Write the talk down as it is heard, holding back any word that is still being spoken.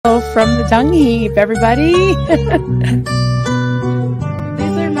From the dung heap, everybody. These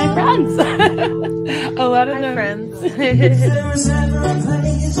are my friends. A lot of them. Friends.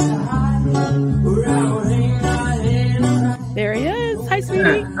 There he is. Hi,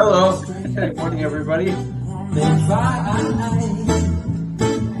 sweetie. Hello. Good morning, everybody.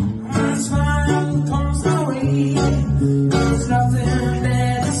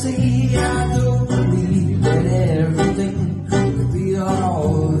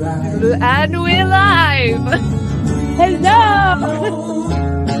 And we're live. Hello.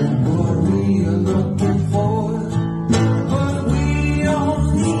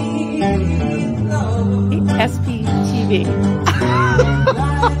 SPTV.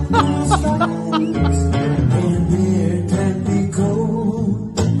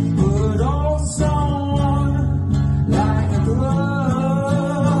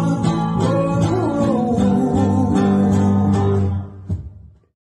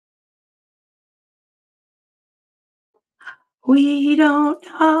 We don't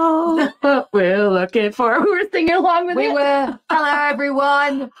know what we're looking for. We were singing along with it. We were. Hello,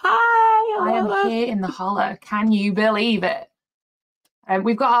 everyone. Hi. I am here in the holler. Can you believe it?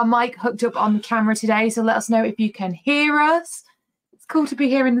 We've got our mic hooked up on the camera today, so let us know if you can hear us. It's cool to be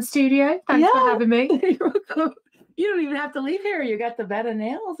here in the studio. Thanks for having me. You're welcome. You don't even have to leave here. You got the bed of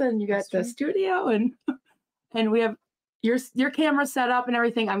nails, and you got the studio, and we have your camera set up and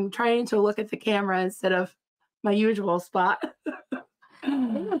everything. I'm trying to look at the camera instead of my usual spot. I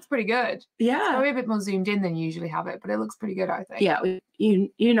think that's pretty good. Yeah. It's probably a bit more zoomed in than you usually have it, but it looks pretty good, I think. Yeah,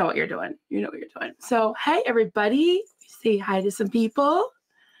 you know what you're doing. You know what you're doing. So, hey, everybody. Say hi to some people.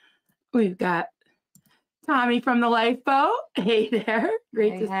 We've got Tommy from the Lifeboat. Hey there.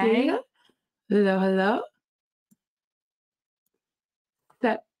 Great to see you. Hello, hello.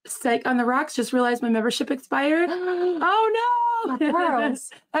 That Psych on the Rocks. Just realized my membership expired. Oh, no. My pearls.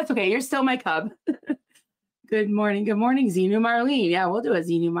 That's okay. You're still my cub. Good morning. Good morning, Xenu Marlene. Yeah, we'll do a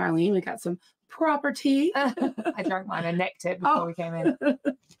Xenu Marlene. We got some proper tea. I drank mine. I necked it before we came in.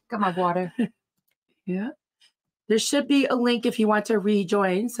 Got my water. Yeah. There should be a link if you want to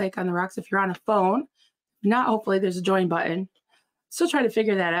rejoin Psych on the Rocks if you're on a phone. Not hopefully there's a join button. Still trying to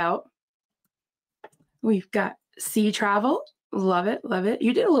figure that out. We've got sea travel. Love it. Love it.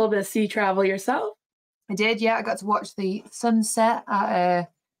 You did a little bit of sea travel yourself. I did, yeah. I got to watch the sunset at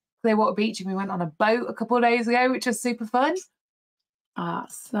Clearwater Beach, and we went on a boat a couple of days ago, which was super fun.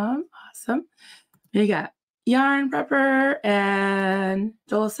 Awesome. Awesome. We got Yarn Prepper and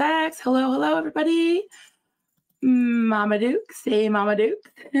Joel Sachs. Hello, hello, everybody. Mama Duke. Say Mama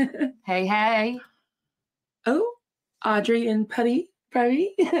Duke. Hey, hey. Oh, Audrey and Putty. Paris.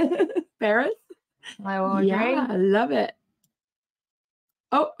 Hello, Audrey. Yeah, I love it.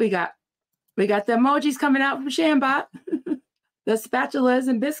 Oh, we got the emojis coming out from Shambot. The spatulas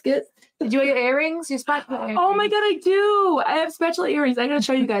and biscuits. Did you wear your earrings? Your spatula earrings? Oh my God, I do. I have spatula earrings. I gotta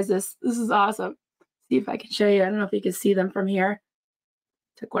show you guys this. This is awesome. See if I can show you. I don't know if you can see them from here.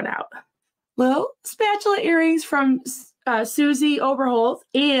 Took one out. Little spatula earrings from Susie Overholt.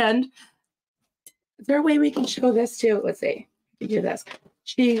 And is there a way we can show this too? Let's see. We do this.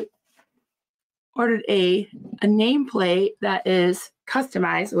 She ordered a nameplate that is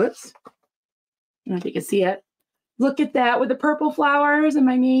customized. Whoops. I don't know if you can see it. Look at that with the purple flowers and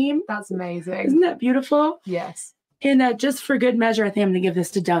my name. That's amazing. Isn't that beautiful? Yes. And just for good measure, I think I'm going to give this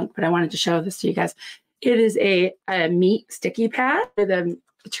to Dunk, but I wanted to show this to you guys. It is a meat sticky pad with a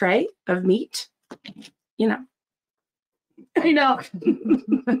tray of meat. You know. I know.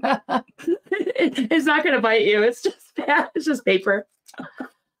 It's not going to bite you. It's just it's just paper.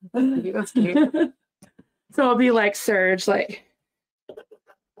 That's cute. So it'll be like Surge, like,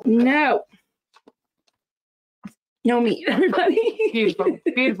 no meat, everybody. Beautiful.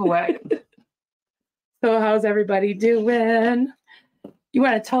 Beautiful work. So how's everybody doing? You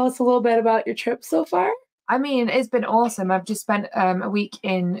want to tell us a little bit about your trip so far? I mean, it's been awesome. I've just spent a week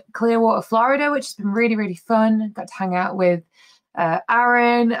in Clearwater, Florida, which has been really, really fun. Got to hang out with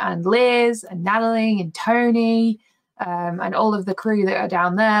Aaron and Liz and Natalie and Tony and all of the crew that are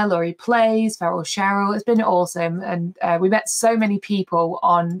down there. Laurie Plays, Farrell Cheryl. It's been awesome. And we met so many people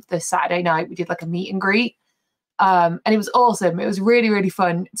on the Saturday night. We did like a meet and greet. And it was awesome. It was really, really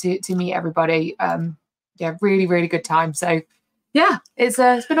fun to meet everybody. Yeah, really, really good time. So yeah, it's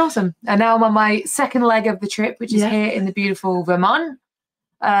been awesome. And now I'm on my second leg of the trip, which is here in the beautiful Vermont.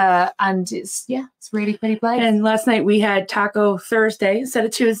 And it's really pretty place. And last night we had Taco Thursday instead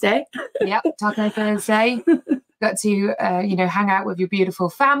of Tuesday. Yep, Taco Thursday. Got to hang out with your beautiful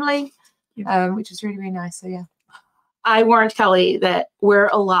family, which was really, really nice. So yeah. I warned Kelly that we're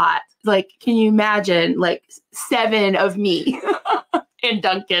a lot. Like, can you imagine like 7 of me and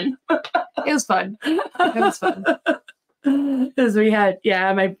Duncan. It was fun. It was fun. Because we had,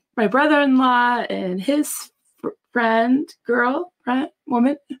 my brother-in-law and his friend,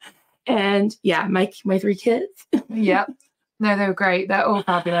 woman, and my 3 kids. Yep. No, they were great. They're all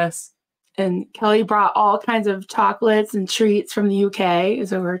fabulous. And Kelly brought all kinds of chocolates and treats from the UK.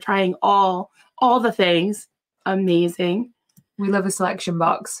 So we're trying all the things. Amazing. We love a selection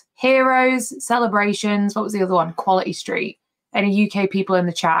box. Heroes, Celebrations. What was the other one? Quality Street. Any UK people in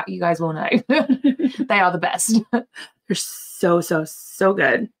the chat, you guys will know. They are the best. They're so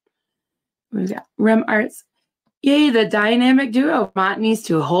good. What is that? Rem Arts. Yay, the dynamic duo. Mont needs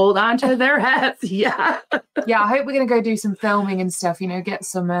to hold on to their hats. Yeah. Yeah, I hope we're going to go do some filming and stuff, get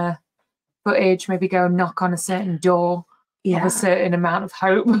some footage, maybe go knock on a certain door of a certain amount of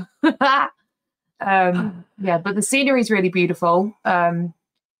hope. But the scenery is really beautiful. So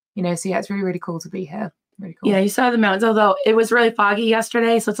it's really, really cool to be here. Really cool. Yeah, you saw the mountains, although it was really foggy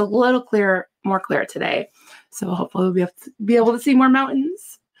yesterday, so it's a little more clear today. So hopefully we'll be able to see more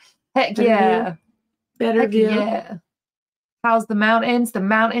mountains. Heck yeah. Better view. Yeah. How's the mountains? The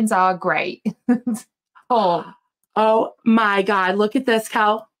mountains are great. Oh my God. Look at this,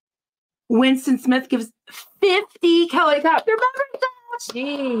 Cal. Winston Smith gives 50 helicopter members.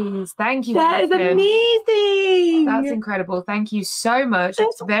 Jeez. Thank you. That Winston. is amazing. That's incredible. Thank you so much.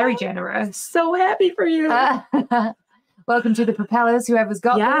 That's very generous. So happy for you. Welcome to the propellers, whoever's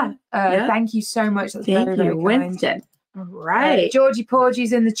got them. Thank you so much. That's Thank very, you, very kind. Winston. Right. Georgie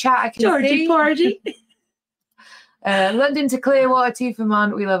Porgy's in the chat. I can see. Porgy. London to Clearwater to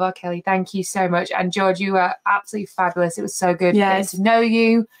Vermont. We love our Kelly. Thank you so much. And George, you are absolutely fabulous. It was so good getting to know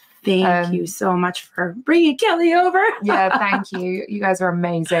you. Thank you so much for bringing Kelly over. Yeah, thank you. You guys are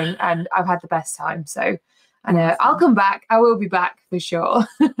amazing. And I've had the best time. So I'll come back. I will be back for sure.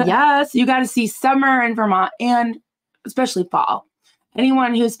 Yes, you got to see summer in Vermont and especially fall.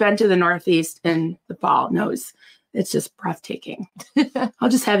 Anyone who's been to the Northeast in the fall knows it's just breathtaking. I'll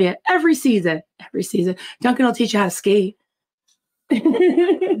just have you every season. Duncan will teach you how to ski.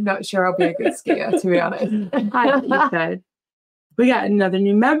 Not sure I'll be a good skier, to be honest. I think you could. We got another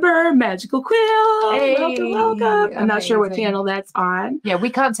new member, Magical Quill. Hey, welcome. I'm not sure what channel that's on. Yeah, we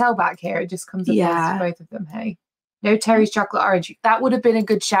can't tell back here. It just comes across both of them. Hey. No Terry's chocolate orange. That would have been a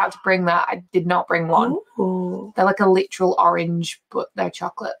good shout to bring that. I did not bring one. Ooh. They're like a literal orange, but they're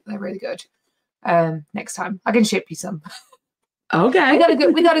chocolate. They're really good. Next time I can ship you some. Okay.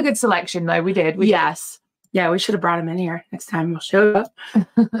 We got a good selection though. We did. Yes. Yeah, we should have brought them in here. Next time we'll show up.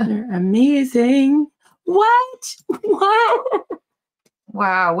 They're amazing. What?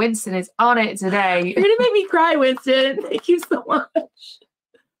 Wow, Winston is on it today. You're gonna make me cry, Winston. Thank you so much.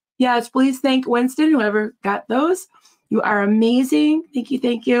 Yes, please thank Winston, whoever got those. You are amazing.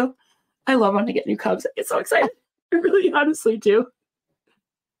 Thank you. I love when I get new cubs. I get so excited. I really honestly do.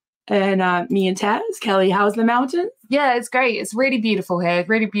 And me and Taz, Kelly, how's the mountain? Yeah, it's great. It's really beautiful here.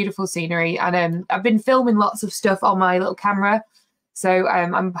 Really beautiful scenery. And I've been filming lots of stuff on my little camera. So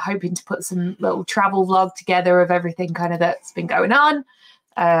I'm hoping to put some little travel vlog together of everything kind of that's been going on.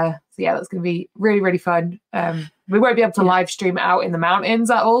 So yeah, that's going to be really, really fun. We won't be able to live stream it out in the mountains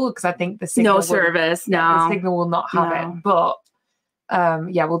at all because I think the signal the signal will not have it. But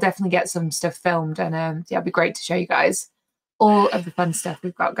we'll definitely get some stuff filmed and it'll be great to show you guys all of the fun stuff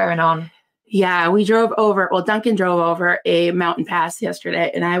we've got going on. Yeah, we drove over. Well, Duncan drove over a mountain pass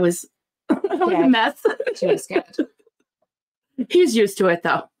yesterday, and I was a mess. She was scared. He's used to it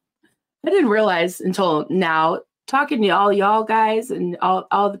though. I didn't realize until now, talking to all y'all guys and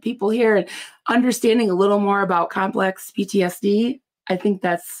all the people here and understanding a little more about complex PTSD. I think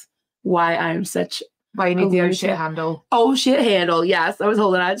that's why I'm such. Why you need the oh shit handle. Oh shit handle. Yes, I was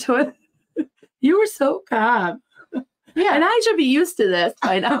holding on to it. You were so calm. Yeah, and I should be used to this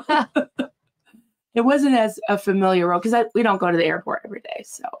by now. It wasn't as a familiar role because we don't go to the airport every day,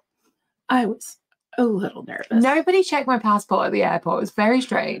 so I was a little nervous. Nobody checked my passport at the airport. It was very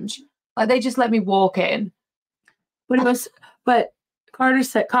strange. Like they just let me walk in. But Carter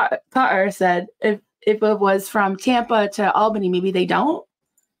said if it was from Tampa to Albany, maybe they don't.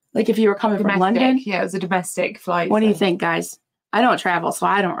 Like if you were coming from London. Yeah, it was a domestic flight. What do you think, guys? I don't travel, so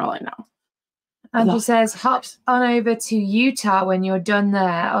I don't really know. Andrew says, hop on over to Utah when you're done there.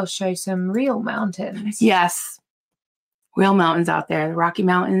 I'll show some real mountains. Yes. Real mountains out there. The Rocky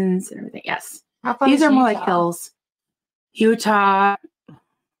Mountains and everything. Yes. These are more like hills. Utah.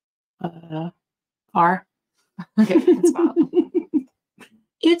 Far. Okay, it's far.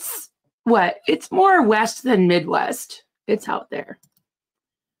 It's more west than Midwest. It's out there.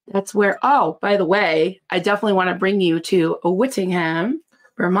 That's where, by the way, I definitely want to bring you to Whittingham,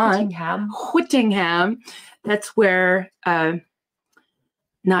 Vermont. Whittingham. That's where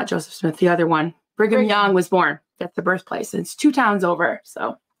not Joseph Smith, the other one. Brigham Young was born. That's the birthplace. It's 2 towns over.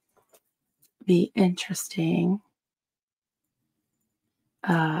 So be interesting.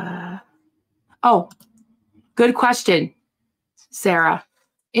 Oh, good question, Sarah.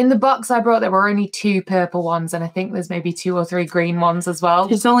 In the box I brought, there were only 2 purple ones, and I think there's maybe 2 or 3 green ones as well.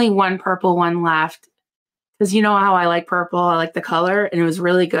 There's only 1 purple one left. Because you know how I like purple. I like the color, and it was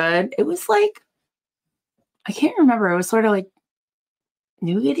really good. It was like, I can't remember. It was sort of like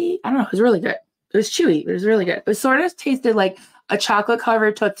nougaty. I don't know. It was really good. It was chewy. It was really good. It sort of tasted like a chocolate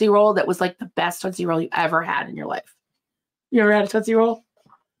covered Tootsie Roll that was like the best Tootsie Roll you ever had in your life. You ever had a Tootsie Roll?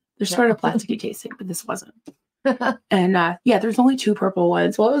 They're sort of plasticky tasting, but this wasn't. And yeah, there's only 2 purple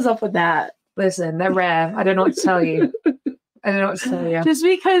ones. What was up with that? Listen, they're rare. I don't know what to tell you. I don't know what to tell you. Just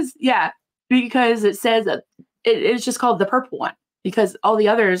because, yeah, because it says that it's just called the purple one because all the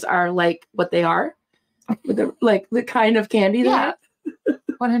others are like what they are, like the kind of candy. Yeah,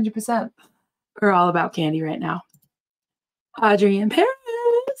 100%. We're all about candy right now. Audrey in Paris.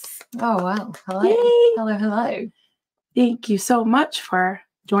 Oh wow! Hello, Yay. hello, hello. Thank you so much for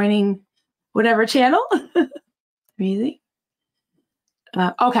joining whatever channel. Amazing.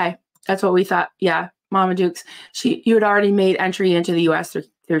 Okay, that's what we thought. Yeah, Mama Dukes. You had already made entry into the U.S.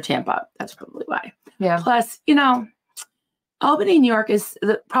 through Tampa. That's probably why. Yeah. Plus, you know, Albany, New York is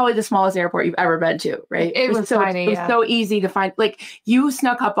probably the smallest airport you've ever been to, right? It was tiny. It was so easy to find. Like you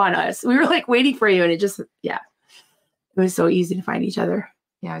snuck up on us. We were like waiting for you, and it was so easy to find each other.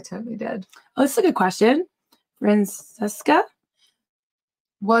 Yeah, I totally did. Oh, that's a good question. Francesca?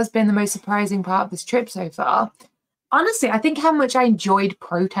 What's been the most surprising part of this trip so far? Honestly, I think how much I enjoyed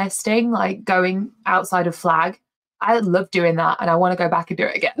protesting, like going outside of flag. I love doing that, and I want to go back and do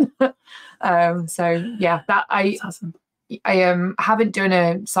it again. So yeah, that's awesome. I haven't done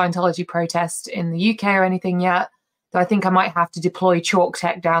a Scientology protest in the UK or anything yet. So I think I might have to deploy chalk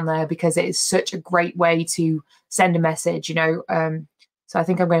tech down there because it is such a great way to send a message, you know. So I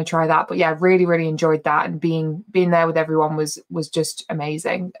think I'm going to try that. But yeah, really, really enjoyed that, and being there with everyone was just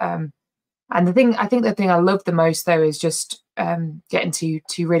amazing. And the thing I love the most though is just getting to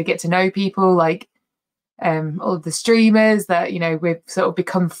really get to know people, like all of the streamers that, you know, we've sort of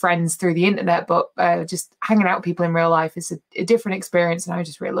become friends through the internet, but just hanging out with people in real life is a different experience, and I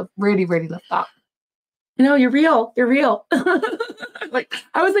just really love that. You know, you're real. You're real. Like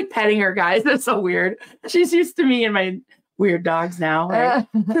I was like petting her, guys. That's so weird. She's used to me and my weird dogs now. Right?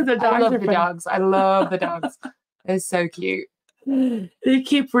 The dogs I love the dogs. I love the dogs. They're so cute. They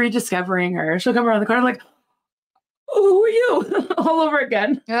keep rediscovering her. She'll come around the corner like, "Oh, who are you?" All over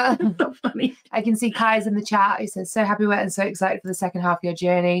again. Yeah. So funny. I can see Kai's in the chat. He says, "So happy, wet, and so excited for the second half of your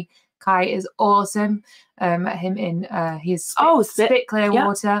journey." Kai is awesome. Met him in his Spit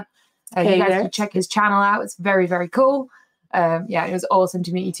Clearwater. You guys can check his channel out. It's very, very cool. Yeah, it was awesome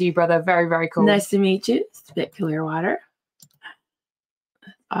to meet you too, brother. Very, very cool. Nice to meet you. Spit Clearwater.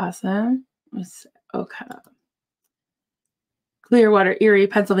 Awesome. Okay. Clearwater, Erie,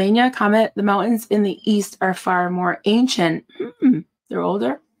 Pennsylvania. Comment: the mountains in the east are far more ancient. They're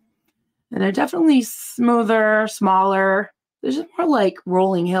older. And they're definitely smoother, smaller. There's just more like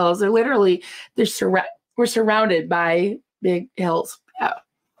rolling hills. They're literally, we're surrounded by big hills. Yeah.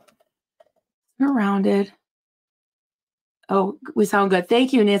 Surrounded. Oh, we sound good.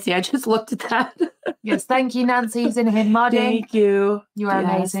 Thank you, Nancy. I just looked at that. Yes, thank you, Nancy. Who's in here modding. Thank you. You are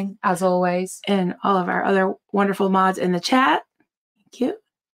amazing, as always. And all of our other wonderful mods in the chat. Thank you.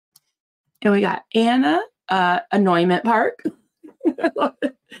 And we got Anna, Annoyment Park. I love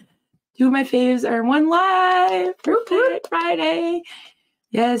it. 2 of my faves are one live. Perfect. Friday.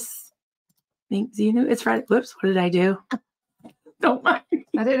 Yes. Thanks, Zenu. It's Friday. Whoops. What did I do? Don't mind.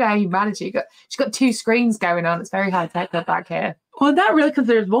 I don't know how you manage it. She's got 2 screens going on. It's very high tech back here. Well, not really, because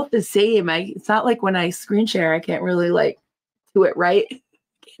they're both the same. It's not like when I screen share, I can't really like do it right.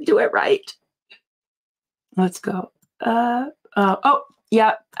 Can't do it right. Let's go. Oh,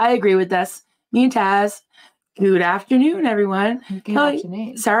 yeah, I agree with this. Me and Taz. Good afternoon, everyone. Good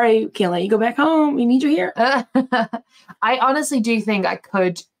afternoon. Sorry, can't let you go back home. We need you here. I honestly do think I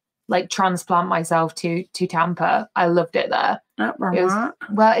could like transplant myself to Tampa. I loved it there.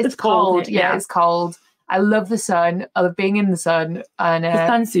 It's cold. Yeah, it's cold. I love the sun. I love being in the sun. And the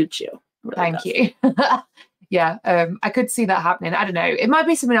sun suits you. Really thank you. Yeah, I could see that happening. I don't know. It might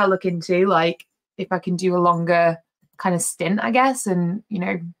be something I'll look into, like if I can do a longer kind of stint, I guess, and you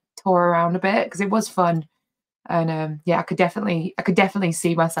know, tour around a bit because it was fun. And yeah, I could definitely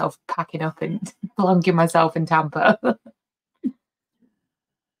see myself packing up and plunking myself in Tampa.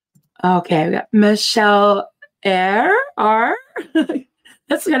 Okay, we got Michelle R.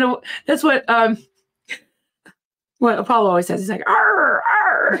 That's what what Apollo always says. He's like, arr,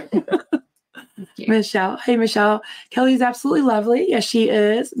 arr. Michelle. Hey, Michelle. Kelly's absolutely lovely. Yes, she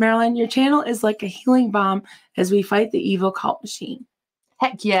is. Marilyn, your channel is like a healing balm as we fight the evil cult machine.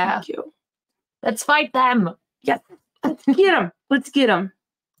 Heck yeah. Thank you. Let's fight them. Yes. Let's get them. Let's get them.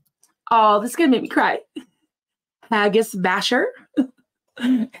 Oh, this is going to make me cry. Haggis Basher.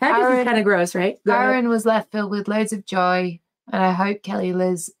 Haggis is kind of gross, right? Aaron was left filled with loads of joy, and I hope Kelly,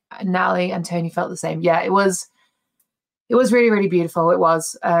 Liz, Nally, and Tony felt the same. Yeah, it was really, really beautiful. It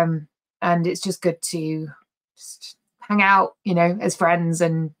was. And it's just good to just hang out, you know, as friends.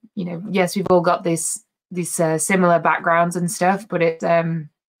 And, you know, yes, we've all got these similar backgrounds and stuff, but it,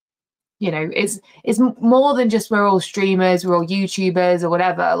 you know, it's more than just we're all streamers, we're all YouTubers or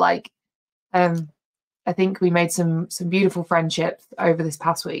whatever. Like, I think we made some beautiful friendships over this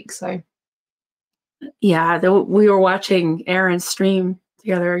past week. So, yeah, we were watching Aaron's stream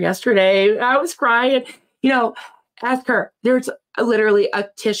together yesterday. I was crying. You know, ask her. There's literally a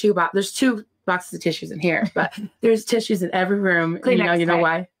tissue box. There's 2 boxes of tissues in here, but there's tissues in every room. Kleenex you know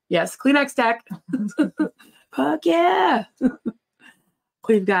why? Yes, Kleenex tech. Fuck yeah.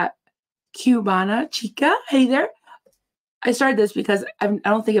 We've got Cubana Chica. Hey there. I started this because I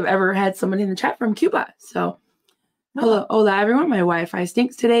don't think I've ever had somebody in the chat from Cuba. So, hello, hola everyone. My Wi-Fi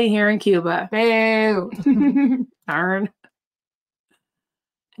stinks today here in Cuba. boo. Darn.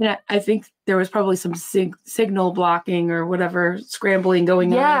 And I think there was probably some signal blocking or whatever scrambling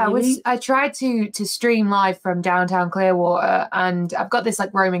going on. Yeah, I tried to stream live from downtown Clearwater, and I've got this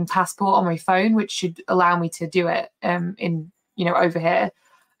like roaming passport on my phone, which should allow me to do it in, you know, over here.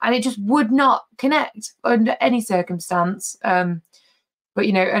 And it just would not connect under any circumstance. But,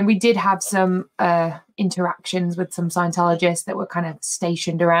 you know, and we did have some interactions with some Scientologists that were kind of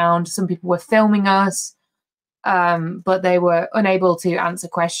stationed around. Some people were filming us, but they were unable to answer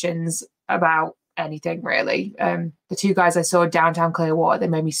questions about anything, really. The 2 guys I saw downtown Clearwater, they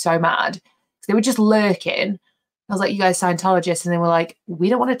made me so mad. They were just lurking. I was like, you guys Scientologists? And they were like, we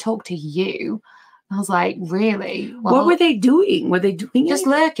don't want to talk to you. I was like, really? Well, what were they doing? Were they doing just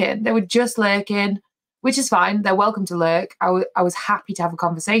lurking? They were just lurking, which is fine. They're welcome to lurk. I was happy to have a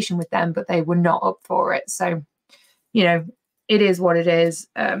conversation with them, but they were not up for it. So, you know, it is what it is.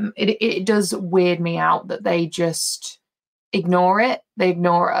 It does weird me out that they just ignore it. They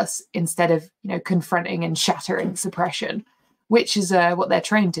ignore us instead of, you know, confronting and shattering suppression, which is what they're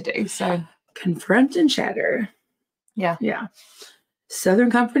trained to do. So confront and shatter. Yeah. Yeah.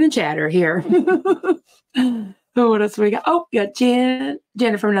 Southern comfort and chatter here. Oh, what else we got? Oh, we got Janet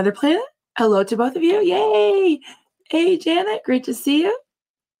from another planet. Hello to both of you. Yay. Hey, Janet. Great to see you.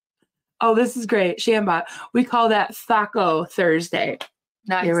 Oh, this is great. Shambot. We call that Taco Thursday.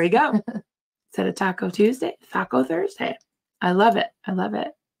 Nice. Here we go. Instead of Taco Tuesday, Taco Thursday. I love it. I love it.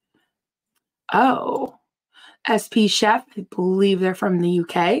 Oh, SP Chef. I believe they're from the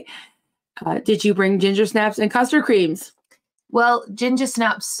UK. Did you bring ginger snaps and custard creams? Well, ginger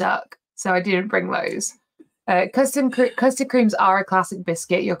snaps suck, so I didn't bring those. Custard creams are a classic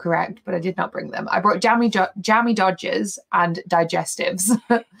biscuit, you're correct, but I did not bring them. I brought jammy Dodgers and digestives.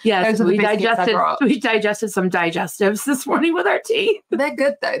 Yes, those are the biscuits I brought. We digested some digestives this morning with our tea. They're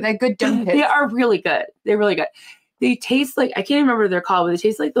good, though. They're good junkets. They are really good. They're really good. They taste like, I can't remember what they're called, but they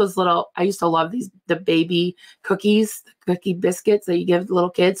taste like those little, I used to love the baby cookies, the cookie biscuits that you give little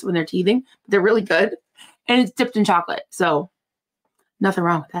kids when they're teething. They're really good. And it's dipped in chocolate. So nothing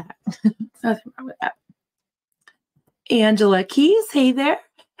wrong with that. Nothing wrong with that. Angela Keys, hey there.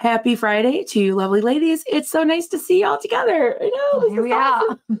 Happy Friday to you lovely ladies. It's so nice to see you all together. I know. Here we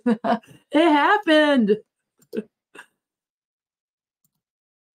are. It happened.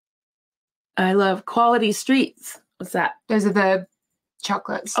 I love Quality Streets. What's that? Those are the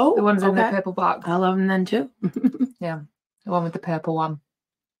chocolates. Oh, the ones in the okay. purple box. I love them then too. Yeah, the one with the purple one.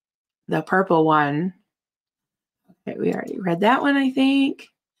 The purple one. Okay, we already read that one, I think.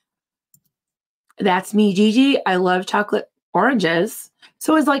 That's me, Gigi. I love chocolate oranges.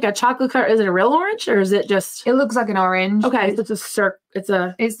 So is like a chocolate color, is it a real orange or is it just? It looks like an orange. Okay, so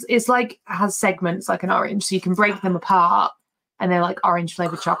it's like has segments like an orange, so you can break them apart, and they're like orange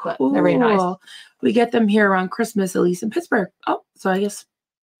flavored chocolate. Cool. They're really nice. We get them here around Christmas, at least in Pittsburgh. Oh, so I guess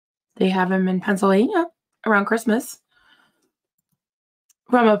they have them in Pennsylvania around Christmas.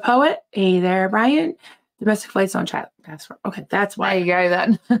 From a poet. Hey there, Brian. Domestic flights don't chat passport. Okay, that's why. There you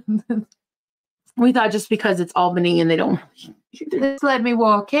go then. We thought just because it's Albany and they don't. This let me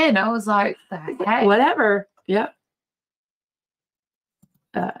walk in. I was like, the heck? Whatever. Yeah.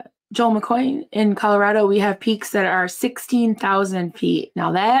 Joel McCoy in Colorado, we have peaks that are 16,000 feet.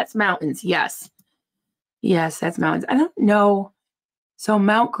 Now that's mountains. Yes. Yes, that's mountains. I don't know. So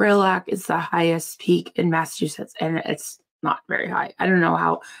Mount Greylock is the highest peak in Massachusetts, and it's not very high. I don't know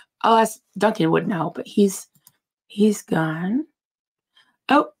how. I'll ask Duncan would know, but he's gone.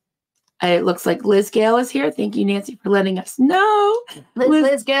 Oh, it looks like Liz Gale is here. Thank you, Nancy, for letting us know.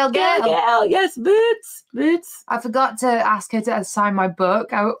 Liz Gale. Gale. Yes, Boots. I forgot to ask her to sign my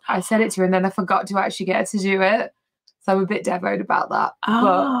book. I said it to her, and then I forgot to actually get her to do it. So I'm a bit devoted about that.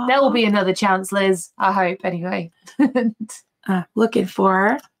 But there will be another chance, Liz. I hope, anyway. Looking for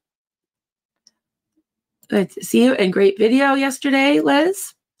her. Good to see you. And great video yesterday,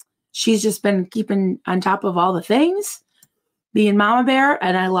 Liz. She's just been keeping on top of all the things, being Mama Bear,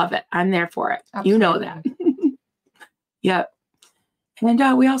 and I love it. I'm there for it. Absolutely. You know that. Yep.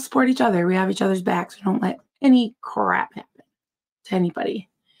 And we all support each other. We have each other's backs. We don't let any crap happen to anybody.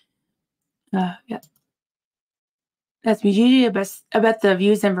 Yeah. That's me, Gigi. I bet the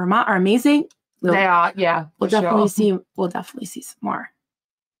views in Vermont are amazing. They are, yeah. We'll definitely see. We'll definitely see some more.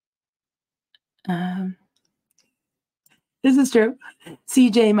 This is true.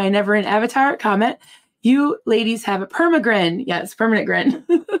 CJ, my never in avatar comment. You ladies have a permagrin. Yes, permanent grin.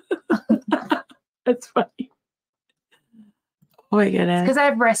 That's funny. Oh my goodness. Because I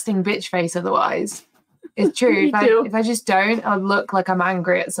have resting bitch face otherwise. It's true. If I just don't, I'll look like I'm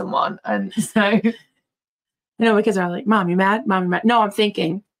angry at someone. And so no, because I'm like, Mom, you mad? Mom, you mad? No, I'm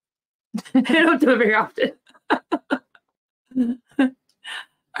thinking. I don't do it very often.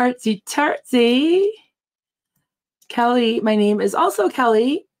 Artsy tartsy. Kelly, my name is also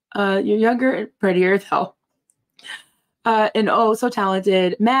Kelly. You're younger and prettier though. And oh, so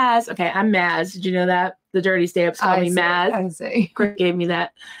talented. Maz. Okay, I'm Maz. Did you know that? The Dirty Stay-Ups call me Maz. I see. Crick gave me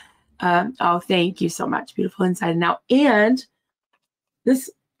that. Oh, thank you so much. Beautiful inside and out. And this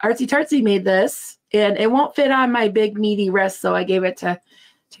Artsy Tartsy made this, and it won't fit on my big meaty wrist, so I gave it to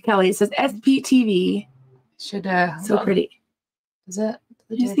Kelly. It says SPTV. Should so pretty. Is it?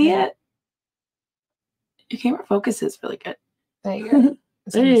 Did you see it? Your camera focuses really good. There you go.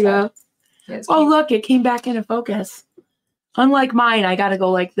 There you go. Yeah, oh, look, it came back into focus. Unlike mine, I got to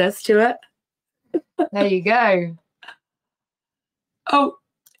go like this to it. There you go. Oh,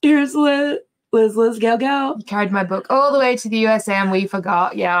 here's Liz. Liz, go. You carried my book all the way to the USA and we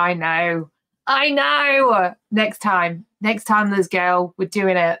forgot. Yeah, I know. Next time, Liz Gale, we're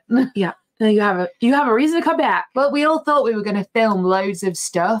doing it. Yeah. You have a reason to come back. Well, we all thought we were going to film loads of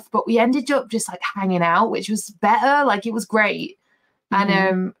stuff, but we ended up just like hanging out, which was better. Like it was great.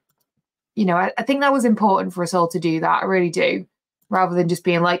 Mm-hmm. And I think that was important for us all to do that. I really do. Rather than just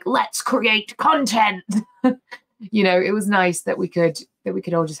being like, let's create content. It was nice that we could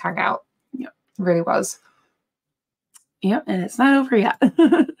all just hang out. Yeah. It really was. Yep, and it's not over yet.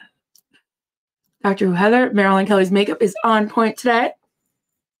 Dr. Who Heather, Marilyn Kelly's makeup is on point today.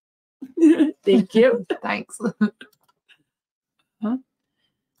 Thank you. Thanks. Huh?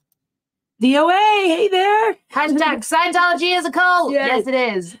 DOA, hey there. Hashtag Scientology is a cult. Yes, it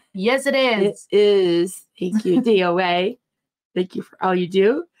is. Yes, it is. It is. Thank you, DOA. Thank you for all you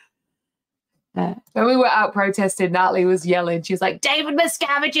do. When we were out protesting, Natalie was yelling. She was like, David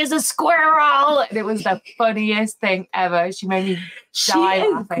Miscavige is a squirrel. And it was the funniest thing ever. She made me die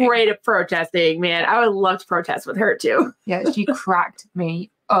laughing. She is great at protesting, man. I would love to protest with her, too. Yeah, she cracked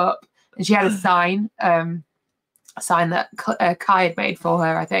me up. And she had a sign that Kai had made for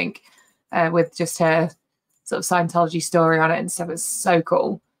her, I think, with just her sort of Scientology story on it and stuff. It was so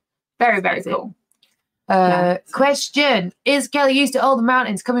cool. Very, very cool. Question. Is Kelly used to all the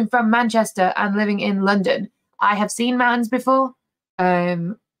mountains coming from Manchester and living in London? I have seen mountains before.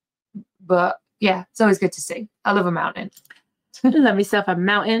 But yeah, it's always good to see. I love a mountain. Love myself a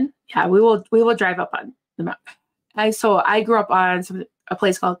mountain. Yeah, we will drive up on the mountain. I grew up on a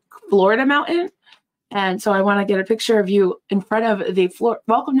place called Florida Mountain. And so I want to get a picture of you in front of the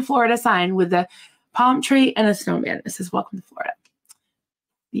Welcome to Florida sign with the palm tree and a snowman. It says Welcome to Florida.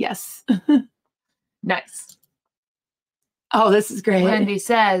 Yes. Nice. Oh, this is great. Wendy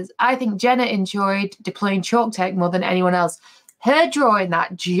says, I think Jenna enjoyed deploying chalk tech more than anyone else. Her drawing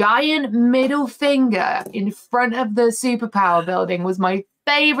that giant middle finger in front of the superpower building was my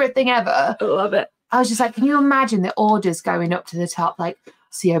favorite thing ever. I love it. I was just like, can you imagine the orders going up to the top? Like,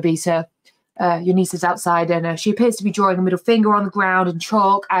 COB, sir, your niece is outside and she appears to be drawing a middle finger on the ground in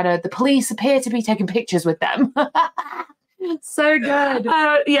chalk and the police appear to be taking pictures with them. So good.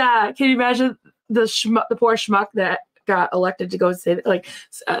 Yeah. Can you imagine the poor schmuck that got elected to go and say that, like,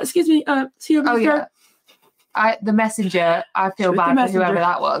 excuse me, COB, oh, sir? Yeah. The messenger, I feel bad for whoever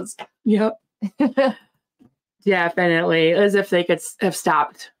that was. Yep. Definitely. As if they could have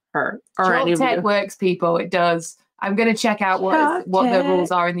stopped her. Chalk tech works, people. It does. I'm going to check out what the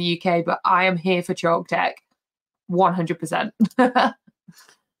rules are in the UK, but I am here for chalk tech. 100%.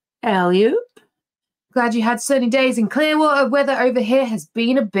 Alley-oop. Glad you had sunny days in Clearwater. Weather over here has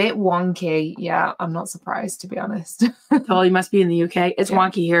been a bit wonky. Yeah, I'm not surprised, to be honest. Oh, you must be in the UK. It's Yeah.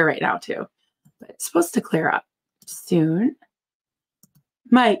 wonky here right now, too. But it's supposed to clear up soon.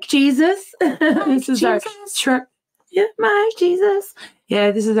 Mike Jesus. This is our truck. Yeah, Mike Jesus.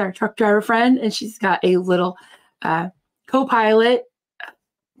 Yeah, this is our truck driver friend, and she's got a little co-pilot.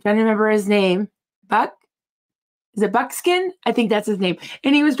 Trying to remember his name. Buck? Is it Buckskin? I think that's his name.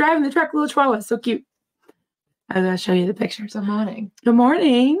 And he was driving the truck, little chihuahua. So cute. I'm going to show you the pictures. Good morning. Good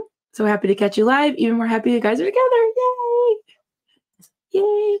morning. So happy to catch you live. Even more happy you guys are together. Yay.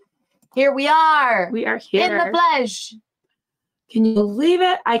 Yay. Here we are. We are here. In the flesh. Can you believe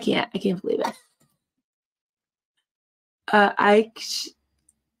it? I can't. I can't believe it.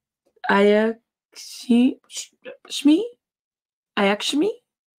 Shmi?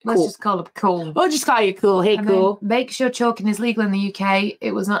 Let's Cool. just call it cool. We'll just call you cool. Hey, And then cool. make sure chalking is legal in the UK.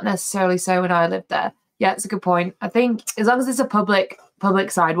 It was not necessarily so when I lived there. Yeah, it's a good point. I think as long as it's a public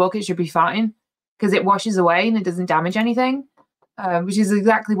sidewalk, it should be fine because it washes away and it doesn't damage anything, which is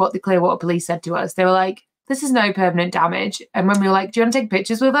exactly what the Clearwater police said to us. They were like, this is no permanent damage. And when we were like, do you want to take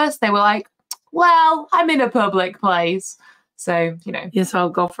pictures with us? They were like, well, I'm in a public place. So, you know. Yes,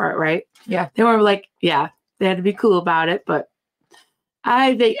 I'll go for it, right? Yeah. They were like, yeah, they had to be cool about it, but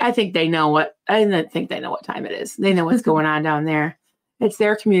I think they know what time it is. They know what's going on down there. It's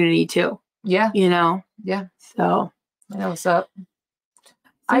their community too, Yeah. you know? Yeah. So I know what's up.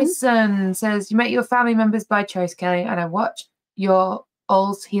 Ison says, you met your family members by choice, Kelly, and I watch your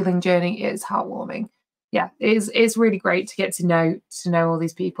old healing journey. It is heartwarming. Yeah, it's really great to get to know all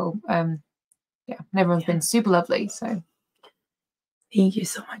these people. Yeah, and everyone's been super lovely. So thank you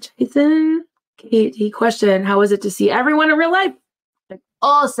so much, Ethan. Katie, question: how was it to see everyone in real life?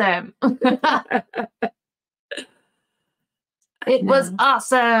 awesome. It was No.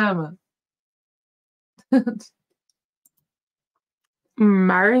 awesome.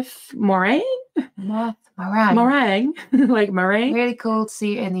 Meringue? Meringue. Like meringue? Really cool to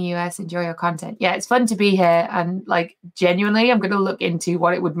see you in the US. Enjoy your content. Yeah, it's fun to be here. And like genuinely, I'm going to look into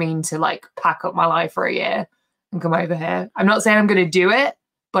what it would mean to like pack up my life for a year and come over here. I'm not saying I'm going to do it,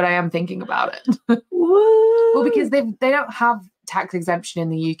 but I am thinking about it. Well, because they don't have tax exemption in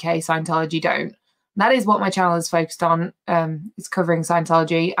the UK. Scientology don't. That is what my channel is focused on. It's covering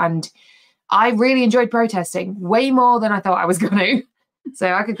Scientology. And I really enjoyed protesting way more than I thought I was going to.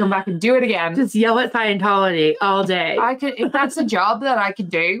 So I could come back and do it again. Just yell at Scientology all day. I could, if that's a job that I could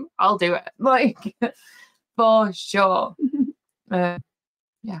do, I'll do it. Like, for sure. Yeah.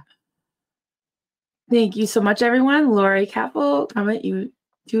 Thank you so much, everyone. Lori Capel, comment you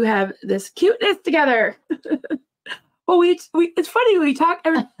do have this cuteness together. Well, it's funny, we talk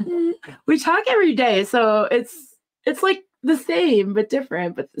every day, so it's like the same but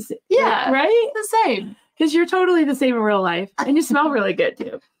different, but the same. Yeah, right? The same. Because you're totally the same in real life, and you smell really good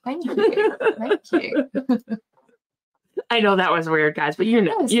too. Thank you. Thank you. I know that was weird, guys, but you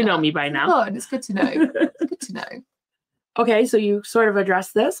know me by now. Good. It's good to know. It's good to know. Okay, so you sort of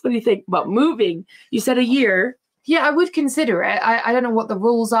addressed this. What do you think about moving? You said a year. Yeah, I would consider it. I don't know what the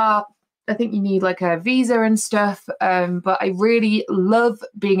rules are. I think you need like a visa and stuff. But I really love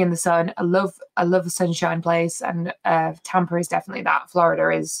being in the sun. I love a sunshine place, and Tampa is definitely that. Florida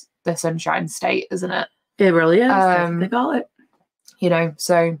is the sunshine state, isn't it? It really is. That's what they call it. You know,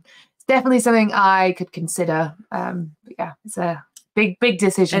 so it's definitely something I could consider. But yeah, it's a big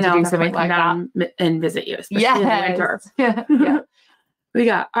decision to do something like that and visit you, especially in the winter. Yeah. We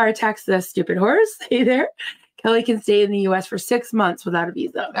got our text the stupid horse. Hey there. Kelly can stay in the US for 6 months without a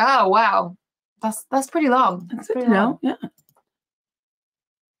visa. Oh wow. That's pretty long. That's good to know. Yeah.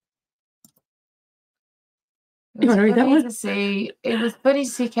 You want to read that one? It was funny to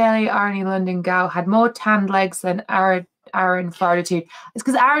see Kelly, Arnie, London go had more tanned legs than Aaron, Florida too. It's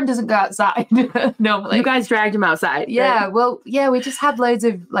because Aaron doesn't go outside normally. You guys dragged him outside. Yeah, right? well, yeah, we just had loads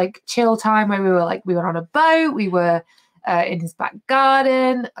of like chill time where we were on a boat, we were in his back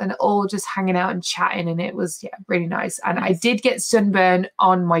garden and all just hanging out and chatting, and it was really nice. And I did get sunburn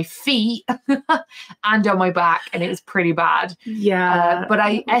on my feet and on my back, and it was pretty bad. Yeah, but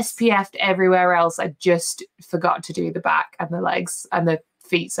I SPF'd everywhere else. I just forgot to do the back and the legs and the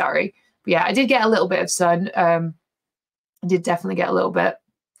feet. Sorry, but yeah, I did get a little bit of sun. I did definitely get a little bit.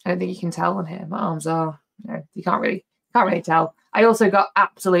 I don't think you can tell on here. My arms are, you can't really tell. I also got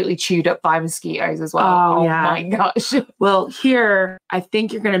absolutely chewed up by mosquitoes as well. Oh yeah. My gosh. Well, here, I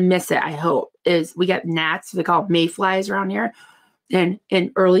think you're going to miss it, I hope, is we get gnats. They call them mayflies around here. And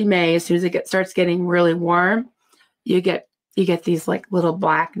in early May, as soon as it starts getting really warm, you get these like little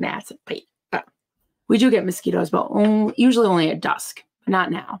black gnats that bite. We do get mosquitoes, but usually only at dusk. but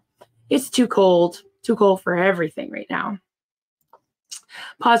not now. It's too cold for everything right now.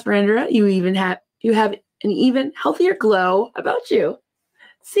 Pause, Brenda. You have an even healthier glow about you.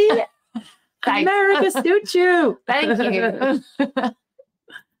 See, America suits you. Thank you.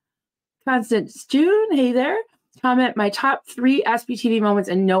 Constance June, hey there. Comment my top 3 SBTV moments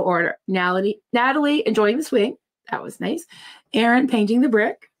in no order. Natalie enjoying the swing. That was nice. Aaron painting the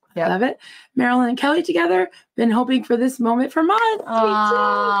brick. Yep. Love it. Marilyn and Kelly together. Been hoping for this moment for months.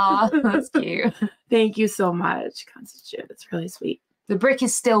 Aww, that's cute. Thank you so much, Constance June. That's really sweet. The brick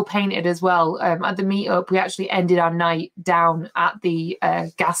is still painted as well. At the meetup, we actually ended our night down at the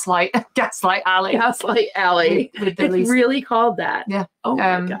Gaslight Alley. Gaslight Alley. With the It's really called that. Yeah. Oh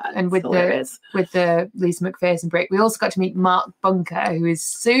my God. And with the Lisa McPherson brick. We also got to meet Mark Bunker, who is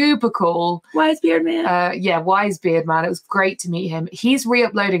super cool. Wise beard man. Wise beard man. It was great to meet him. He's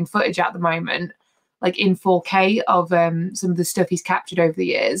re-uploading footage at the moment, like in 4K of some of the stuff he's captured over the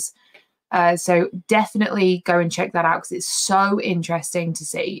years. So definitely go and check that out because it's so interesting to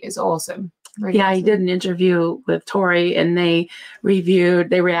see. It's awesome. Really awesome. He did an interview with Tori and they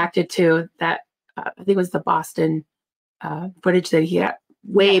reacted to that. I think it was the Boston footage that he had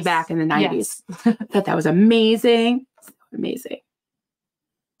way back in the 90s. Yes. I thought that was amazing. Amazing.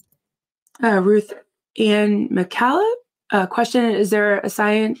 Ruth Ann McCalla, question, is there a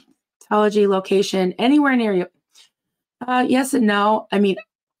Scientology location anywhere near you? Yes and no. I mean,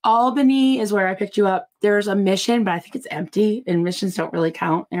 Albany is where I picked you up. There's a Mission, but I think it's empty and missions don't really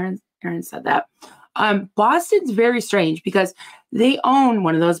count. Aaron said that. Boston's very strange because they own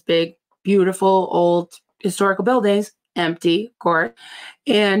one of those big, beautiful, old historical buildings, empty, of course.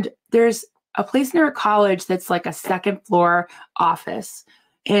 And there's a place near a college that's like a second floor office.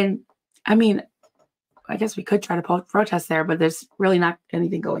 And I mean, I guess we could try to protest there, but there's really not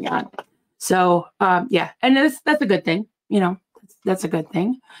anything going on. So yeah, and that's a good thing, you know. That's a good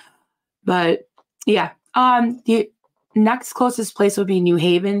thing. But yeah, the next closest place would be New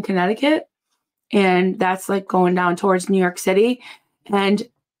Haven, Connecticut. And that's like going down towards New York City. And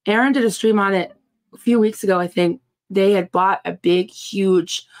Aaron did a stream on it a few weeks ago, I think. They had bought a big,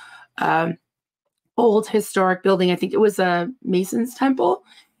 huge, old historic building. I think it was a Mason's temple.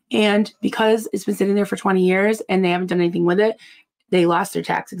 And because it's been sitting there for 20 years and they haven't done anything with it, they lost their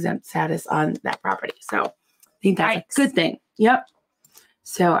tax exempt status on that property. So I think that's a good thing. Yep.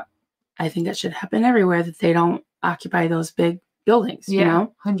 So I think that should happen everywhere, that they don't occupy those big buildings, you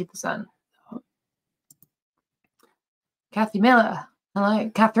know? 100%. Kathy Miller.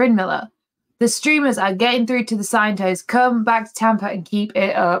 Hello, Catherine Miller. The streamers are getting through to the Scientos. Come back to Tampa and keep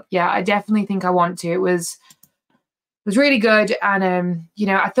it up. Yeah, I definitely think I want to. It was really good. And, you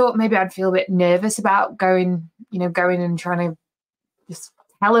know, I thought maybe I'd feel a bit nervous about going and trying to just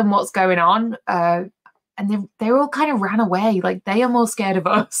tell them what's going on. And they all kind of ran away. Like, they are more scared of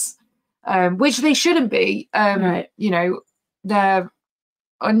us, which they shouldn't be. Right. You know, they're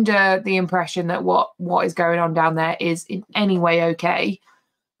under the impression that what is going on down there is in any way okay.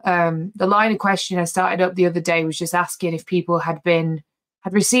 The line of question I started up the other day was just asking if people had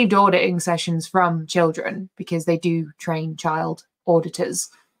received auditing sessions from children, because they do train child auditors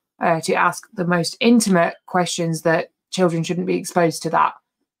to ask the most intimate questions that children shouldn't be exposed to that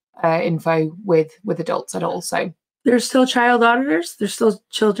info with adults at all. So there's still child auditors. There's still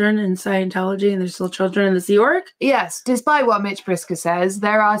children in Scientology, and there's still children in the Sea Org. Yes, despite what Mitch Brisker says,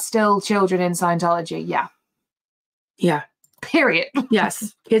 there are still children in Scientology. Yeah. Period.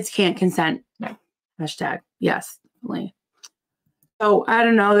 Yes, kids can't consent. No. Hashtag. Yes, definitely. So I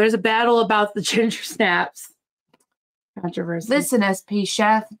don't know. There's a battle about the ginger snaps. Controversy. Listen, SP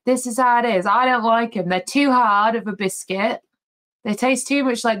Chef, this is how it is. I don't like them. They're too hard of a biscuit. They taste too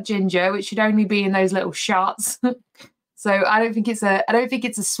much like ginger, which should only be in those little shots. So I don't think it's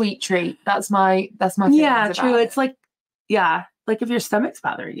a sweet treat. That's my yeah, true. It's like, yeah, like if your stomach's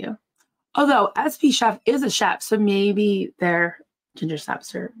bothering you. Although SP Chef is a chef, so maybe their ginger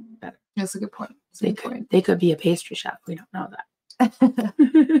snaps are better. That's a good point. They could be a pastry chef. We don't know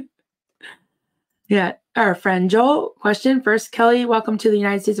that. Yeah. Our friend Joel, question. First, Kelly, welcome to the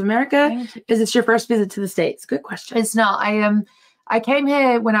United States of America. Is this your first visit to the States? Good question. It's not. I came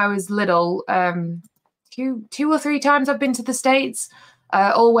here when I was little. Two or three times I've been to the States,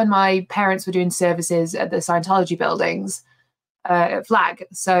 all when my parents were doing services at the Scientology buildings at Flag.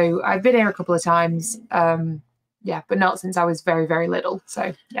 So I've been here a couple of times. Yeah, but not since I was very, very little.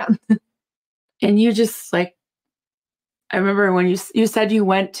 So yeah. And you just like, I remember when you said you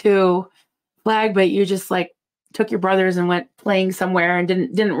went to Flag, but you just like took your brothers and went playing somewhere and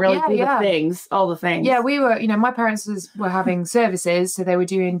didn't really do all the things. Yeah, we were, my parents were having services, so they were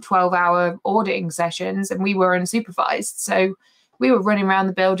doing 12-hour auditing sessions and we were unsupervised. So we were running around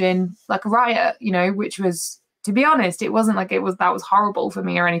the building like a riot, you know, which was, to be honest, it wasn't like that was horrible for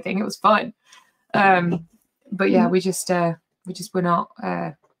me or anything. It was fun. But yeah, we just were not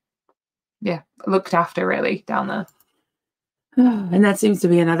looked after really down there. And that seems to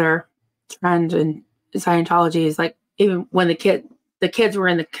be another trend in Scientology, is like, even when the kids were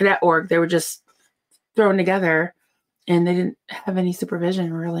in the cadet org, they were just thrown together and they didn't have any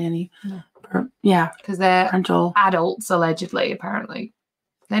supervision, really, because they're parental adults, allegedly. Apparently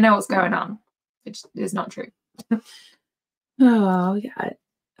they know what's going on, which is not true. Oh, we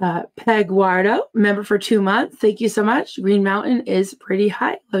got Peg Wardo, member for 2 months. Thank you so much. Green Mountain is pretty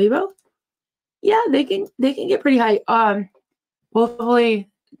high. Love you both. Yeah, they can get pretty high. Hopefully,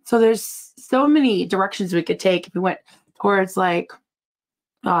 so there's so many directions we could take. If we went towards like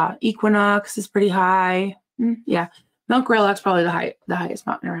Equinox is pretty high. Yeah, Mount Greylock's probably the highest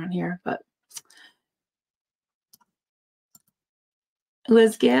mountain around here. But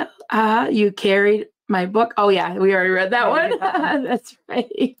Liz Gale, you carried my book. Oh yeah, we already read that one. That's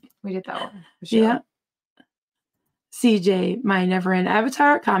right. We did that one. For sure. Yeah. CJ, my never end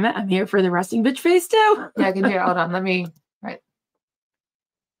avatar comment. I'm here for the resting bitch face too. Yeah, I can do it. Hold on, let me. Right.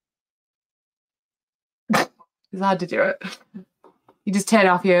 It's hard to do it. You just turn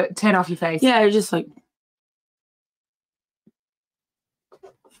off your face. Yeah, you're just like.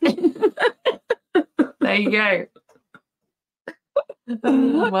 There you go.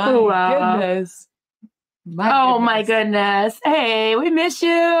 Oh my goodness. My goodness. Hey, we miss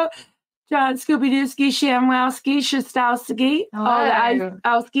you. John Scooby-Dooski, Shamwowski, Shastowski, all the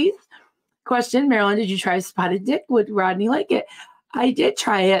Owskis. Question, Marilyn, did you try spotted dick? Would Rodney like it? I did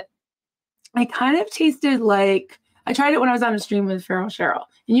try it. I kind of tasted like, I tried it when I was on a stream with Feral Cheryl.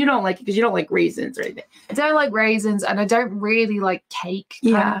 And you don't like it because you don't like raisins or anything. I don't like raisins, and I don't really like cake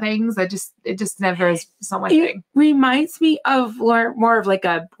kind of things. It just never is. It's not my thing. Reminds me of more of like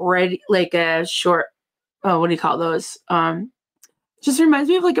a bread, like a short, what do you call those? Just reminds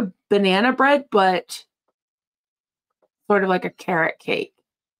me of like a banana bread, but sort of like a carrot cake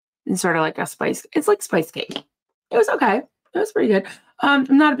and sort of like a spice. It's like spice cake. It was okay. It was pretty good. I'm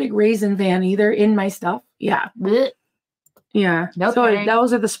not a big raisin fan either in my stuff. Yeah. Blech. Yeah. No so kidding.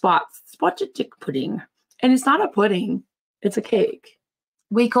 those are the spots. Spotted dick pudding. And it's not a pudding. It's a cake.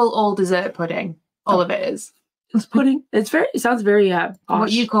 We call all dessert pudding. All of it is. It's pudding. It sounds very posh.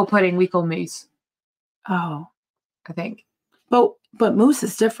 What you call pudding, we call mousse. Oh. I think. But mousse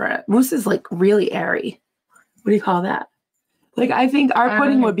is different. Mousse is like really airy. What do you call that? Like, I think our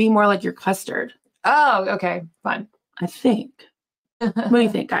pudding would be more like your custard. Oh, okay. Fine. I think. What do you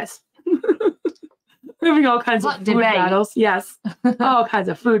think, guys? We're having all kinds of food battles. Yes. All kinds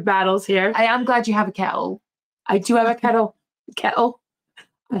of food battles here. I am glad you have a kettle. I do have a kettle.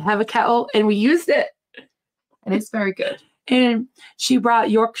 I have a kettle, and we used it. And it's very good. And she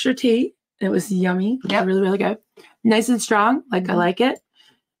brought Yorkshire tea. It was yummy. It was really, really good. Nice and strong. Like, I like it.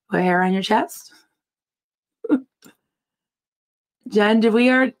 Put hair on your chest. Jen, did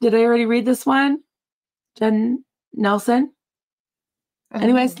I already read this one? Jen Nelson?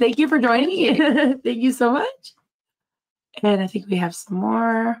 Anyways, thank you for joining. Thank you so much. And I think we have some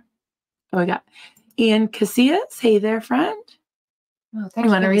more. Oh, we got Ian Casillas. Hey there, friend. Oh, thank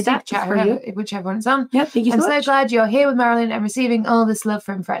you. Want to read that for you? Whichever one it's on. Yeah, thank you so much. I'm so glad you're here with Marilyn and receiving all this love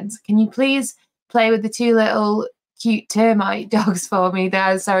from friends. Can you please play with the 2 little cute termite dogs for me?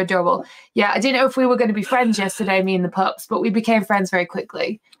 That is so adorable. Yeah, I didn't know if we were going to be friends yesterday, me and the pups, but we became friends very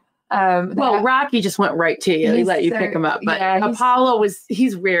quickly. Well, Rocky just went right to you. He let you pick him up. But Apollo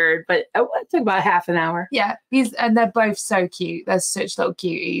he's weird, but it took about half an hour. Yeah, and they're both so cute. They're such little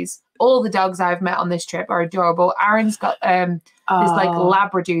cuties. All the dogs I've met on this trip are adorable. Aaron's got this like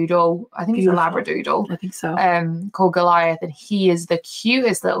Labradoodle. I think Beautiful. It's a Labradoodle. I think so. Called Goliath, and he is the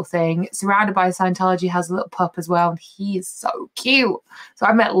cutest little thing. Surrounded by Scientology, has a little pup as well, and he is so cute. So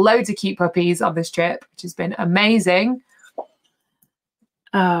I've met loads of cute puppies on this trip, which has been amazing.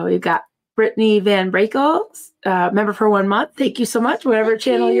 We've got Brittany Van Brakels, member for 1 month. Thank you so much, whatever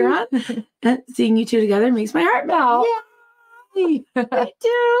channel you're on. Seeing you two together makes my heart melt. Yay! I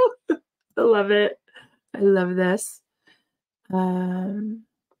do. I love it. I love this.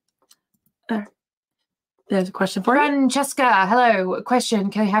 There's a question for you. Francesca, hello. Question,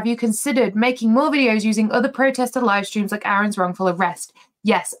 Kelly, have you considered making more videos using other protester live streams like Aaron's wrongful arrest?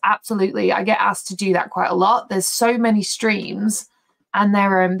 Yes, absolutely. I get asked to do that quite a lot. There's so many streams. And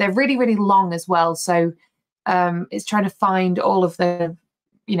they're really, really long as well. So it's trying to find all of the,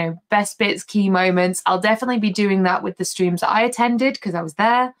 best bits, key moments. I'll definitely be doing that with the streams that I attended because I was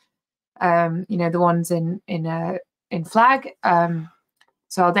there. The ones in Flag.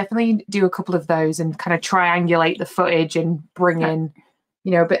 So I'll definitely do a couple of those and kind of triangulate the footage and bring in,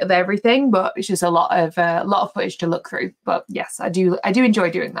 you know, a bit of everything. But it's just a lot of footage to look through. But yes, I do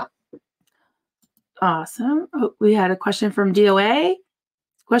enjoy doing that. Awesome. Oh, we had a question from DOA.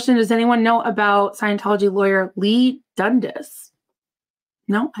 Question: does anyone know about Scientology lawyer Lee Dundas?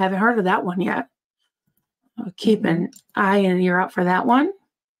 No, I haven't heard of that one yet. I'll keep an eye and ear out for that one.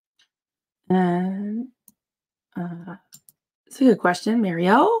 And it's a good question,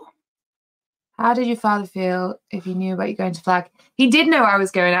 Marielle. How did your father feel if he knew about you going to Flag? He did know I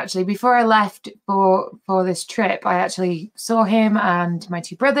was going, actually. Before I left for this trip, I actually saw him and my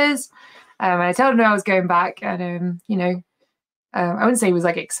two brothers. And I told him I was going back. And, you know, I wouldn't say he was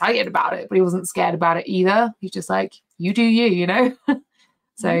like excited about it, but he wasn't scared about it either. He's just like, you do you, you know?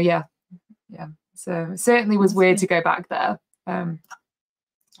 So, yeah. So it certainly was weird to go back there.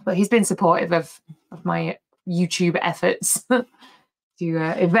 But he's been supportive of my YouTube efforts to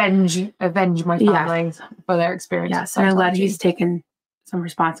avenge my family for their experience. Yes, and I'm glad he's taken some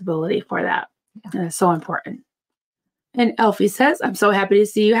responsibility for that. Yeah. And it's so important. And Elfie says, I'm so happy to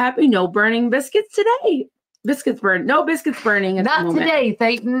see you happy. No burning biscuits today. Biscuits burn. No biscuits burning at the moment. Not today,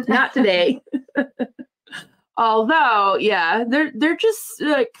 Peyton. Not today. Although, yeah, they're just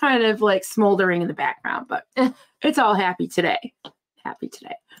kind of like smoldering in the background, but it's all happy today. Happy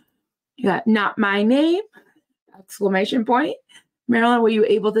today. You got not my name, exclamation point. Marilyn, were you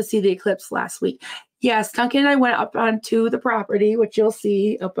able to see the eclipse last week? Yes, Duncan and I went up onto the property, which you'll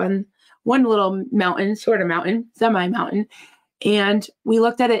see up on one little mountain, sort of mountain, semi-mountain. And we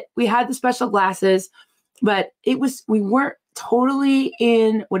looked at it. We had the special glasses, but we weren't totally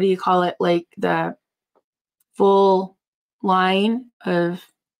in, what do you call it? Like the full line of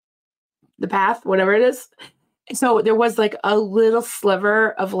the path, whatever it is. So there was like a little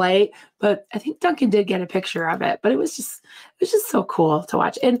sliver of light, but I think Duncan did get a picture of it, but it was just so cool to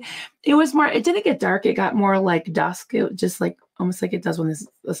watch. And it didn't get dark. It got more like dusk. It was just like, almost like it does when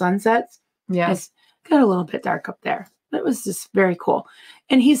the sun sets. Yeah. It's got a little bit dark up there. It was just very cool.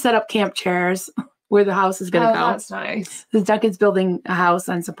 And he set up camp chairs where the house is going to go. That's nice. Duncan's building a house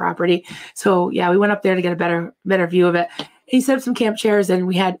on some property. So yeah, we went up there to get a better view of it. He set up some camp chairs, and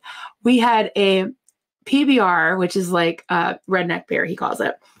we had a PBR, which is like redneck beer, he calls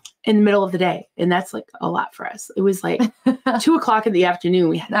it, in the middle of the day. And that's like a lot for us. It was like 2:00 in the afternoon.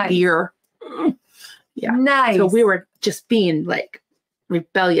 We had beer. Yeah. Nice. So we were just being like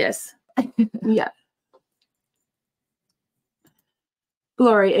rebellious. Yeah.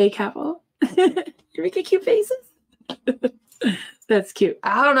 Glory A capital. You're making cute faces. That's cute.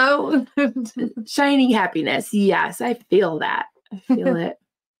 I don't know. Shining happiness. Yes, I feel that. I feel it.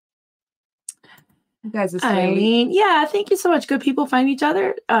 You guys are sweet. I mean, yeah, thank you so much. Good people find each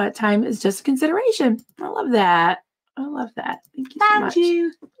other. Time is just a consideration. I love that. Thank you so much.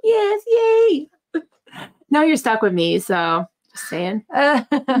 You. Yes, yay. Now you're stuck with me, so just saying.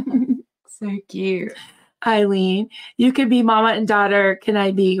 So cute. Eileen, you could be mama and daughter. Can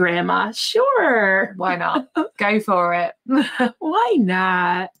I be grandma? Sure. Why not? Go for it. Why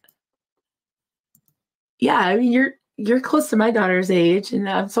not? Yeah, I mean, you're close to my daughter's age, and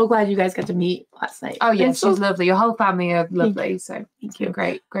I'm so glad you guys got to meet last night. Oh, yeah, she's lovely. Your whole family are lovely. So thank you.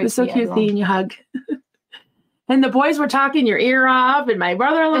 Great. It was so cute seeing you hug. And the boys were talking your ear off, and my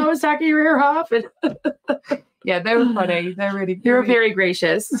brother-in-law was talking your ear off. And yeah, they were funny. They're really They were very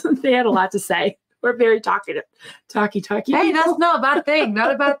gracious. They had a lot to say. We're very talkative. Talky. Hey, that's not a bad thing.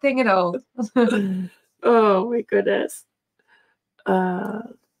 Not a bad thing at all. Oh, my goodness.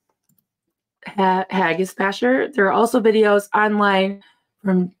 Haggis-Basher. There are also videos online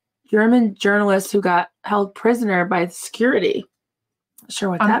from German journalists who got held prisoner by security. Not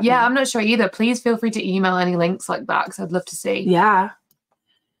sure what that means. I'm not sure either. Please feel free to email any links like that, because I'd love to see. Yeah.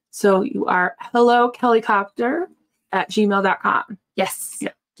 So you are hellokellycopter@gmail.com. Yes. Yeah.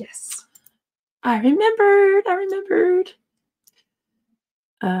 Yes. I remembered.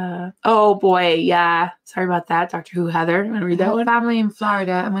 Oh boy, yeah. Sorry about that, Doctor Who Heather. You want to read that one? Family in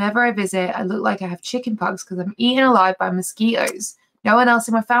Florida, and whenever I visit, I look like I have chicken pox because I'm eaten alive by mosquitoes. No one else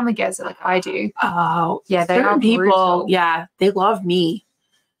in my family gets it like I do. Oh, yeah, they are people. Brutal. Yeah, they love me.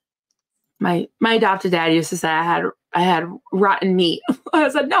 My adopted dad used to say I had rotten meat. I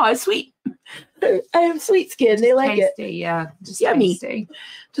said, no, I'm sweet. I have sweet skin. They like tasty, it. Yeah, just yummy. Tasty.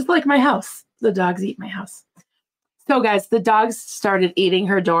 Just like my house. The dogs eat my house. So, guys, the dogs started eating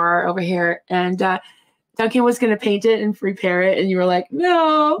her door over here, and Duncan was going to paint it and repair it, and you were like,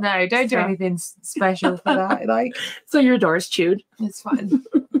 no, don't do anything special for that. Like, so your door's chewed. It's fine.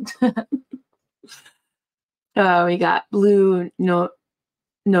 We got Blue Nona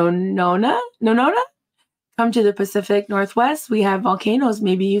come to the Pacific Northwest, we have volcanoes.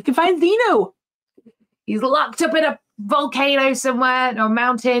 Maybe you can find Zeno. He's locked up in a volcano somewhere, or a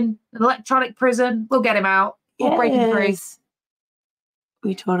mountain, an electronic prison. We'll get him out. We'll break him free.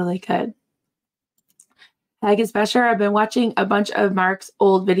 We totally could. I guess Besher, I've been watching a bunch of Mark's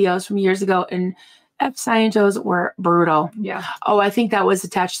old videos from years ago, and F Scientos were brutal. Yeah. Oh, I think that was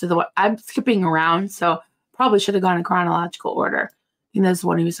attached to the one. I'm skipping around, so probably should have gone in chronological order. I think that's the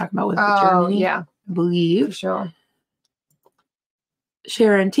one he was talking about with Germany. Yeah. I believe. For sure.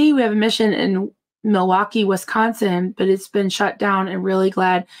 Sharon T, we have a mission in Milwaukee, Wisconsin, but it's been shut down, and really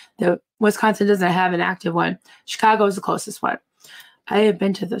glad that Wisconsin doesn't have an active one. Chicago is the closest one. I have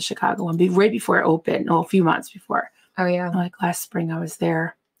been to the Chicago one right before it opened, a few months before. Oh, yeah. Like last spring I was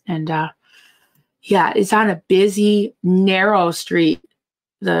there. And yeah, it's on a busy, narrow street.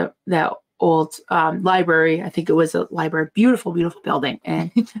 That old library, I think it was a library, beautiful, beautiful building.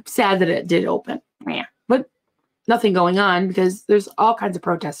 And sad that it did open. Yeah. But nothing going on because there's all kinds of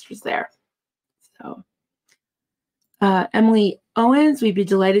protesters there. So Emily Owens, we'd be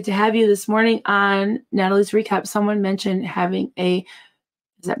delighted to have you this morning on Natalie's Recap. Someone mentioned having is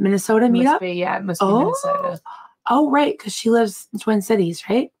that Minnesota meetup? It must be Minnesota. Oh, right, because she lives in Twin Cities,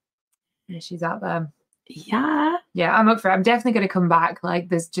 right? Yeah, she's out there. Yeah. Yeah, I'm up for it. I'm definitely going to come back. Like,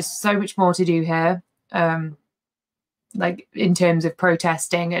 there's just so much more to do here. Like, in terms of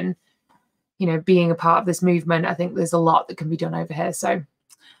protesting and, being a part of this movement, I think there's a lot that can be done over here. So,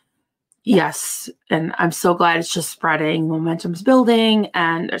 yes, and I'm so glad it's just spreading, momentum's building,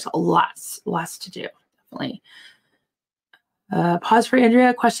 and there's lots to do, definitely. Pause for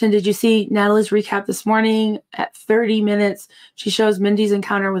Andrea. Question, did you see Natalie's recap this morning at 30 minutes? She shows Mindy's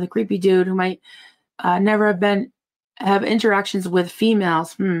encounter with a creepy dude who might never have interactions with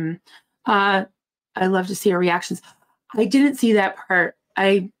females. I love to see her reactions. I didn't see that part.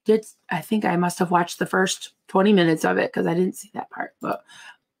 I think I must have watched the first 20 minutes of it because I didn't see that part, but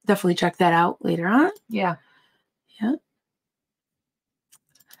definitely check that out later on. Yeah.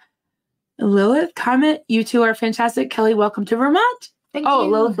 Lilith, comment. You two are fantastic. Kelly, welcome to Vermont. Thank you.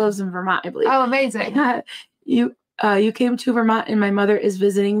 Lilith lives in Vermont, I believe. Oh, amazing. You came to Vermont, and my mother is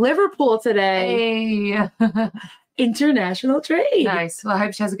visiting Liverpool today. Hey. International trade. Nice. Well, I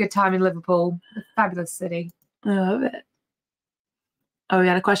hope she has a good time in Liverpool. A fabulous city. I love it. Oh, we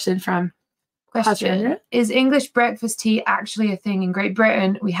got a question from Question. Is English breakfast tea actually a thing in Great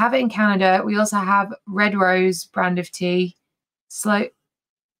Britain? We have it in Canada. We also have Red Rose brand of tea. Slogan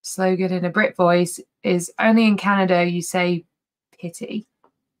in a Brit voice is only in Canada you say pity.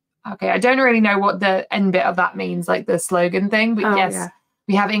 Okay, I don't really know what the end bit of that means, like the slogan thing, but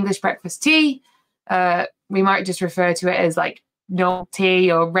we have English breakfast tea. We might just refer to it as like normal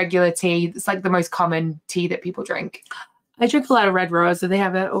tea or regular tea. It's like the most common tea that people drink. I drink a lot of Red Rose. Do they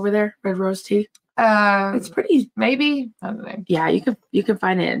have it over there? Red Rose tea? It's pretty. Maybe. I don't know. Yeah, you can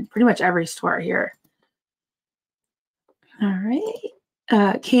find it in pretty much every store here. All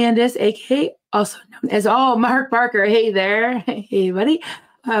right. Candace, aka also known as Mark Barker. Hey there. Hey, buddy.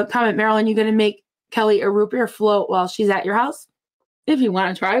 Comment, Marilyn, you going to make Kelly a root beer float while she's at your house? If you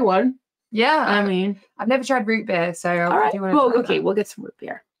want to try one. Yeah. I mean, I've never tried root beer, so all right. We'll get some root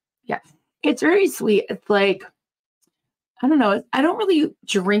beer. Yeah. It's very sweet. It's like, I don't know. I don't really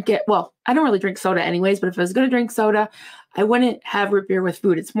drink it. Well, I don't really drink soda anyways, but if I was going to drink soda, I wouldn't have root beer with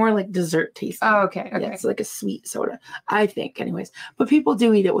food. It's more like dessert taste. Oh, okay. Yeah, it's like a sweet soda, I think, anyways. But people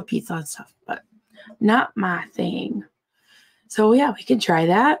do eat it with pizza and stuff, but not my thing. So, yeah, we can try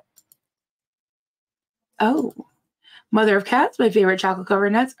that. Oh, Mother of Cats, my favorite chocolate covered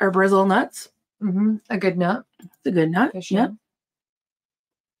nuts are Brizzle nuts. Mm-hmm. A good nut. It's a good nut. For sure. Yeah.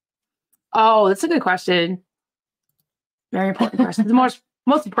 Oh, that's a good question. Very important question. The most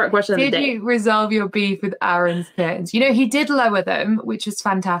important question of the day. Did you resolve your beef with Aaron's curtains? He did lower them, which was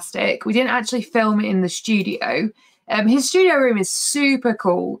fantastic. We didn't actually film it in the studio. His studio room is super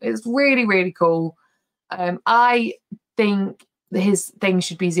cool. It's really, really cool. I think his thing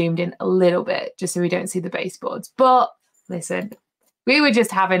should be zoomed in a little bit just so we don't see the baseboards. But listen, we were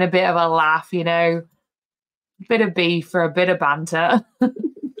just having a bit of a laugh, a bit of beef for a bit of banter.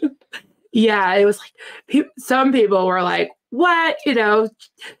 Yeah, it was like some people were like, what?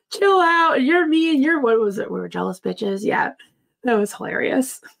 Chill out. You're me and you're, what was it? We were jealous bitches. Yeah, that was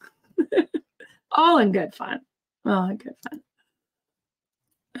hilarious. All in good fun. All in good fun.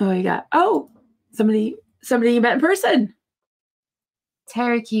 Somebody you met in person.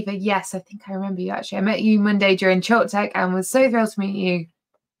 Terry Kiefer, yes, I think I remember you actually. I met you Monday during Chalk Tech and was so thrilled to meet you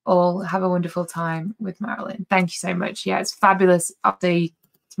all. Have a wonderful time with Marilyn. Thank you so much. Yeah, it's fabulous update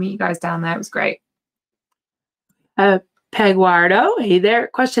to meet you guys down there. It was great. Pegwardo, hey there.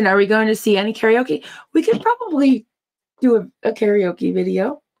 Question, are we going to see any karaoke? We could probably do a karaoke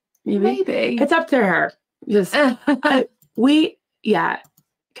video. Maybe. It's up to her. Just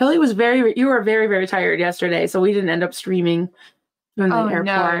Kelly was you were very, very tired yesterday, so we didn't end up streaming from the airport.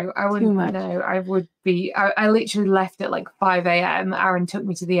 No, I wouldn't. No, I would be. I literally left at like 5 a.m. Aaron took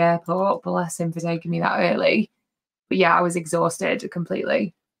me to the airport. Bless him for taking me that early. But yeah, I was exhausted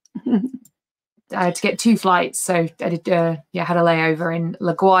completely. I had to get 2 flights, so I did. Had a layover in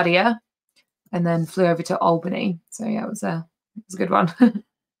LaGuardia, and then flew over to Albany. So yeah, it was a good one.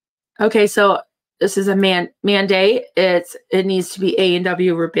 Okay, so this is a mandate. It needs to be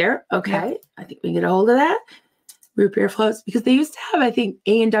A&W root beer. Okay, yeah. I think we can get a hold of that. Root beer floats, because they used to have, I think,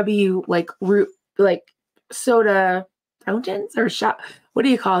 A&W soda fountains or shot. What do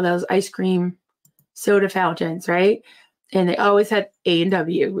you call those? Ice cream soda fountains, right? And they always had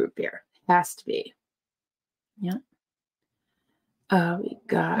A&W root beer. Has to be. Yeah. We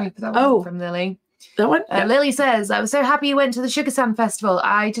got from Lily. That one? Lily says, I was so happy you went to the Sugar Sand Festival.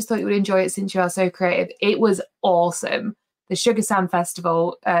 I just thought you would enjoy it since you are so creative. It was awesome. The Sugar Sand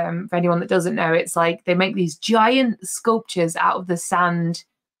Festival, for anyone that doesn't know, it's like they make these giant sculptures out of the sand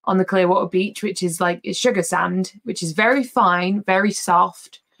on the Clearwater Beach, which is like it's sugar sand, which is very fine, very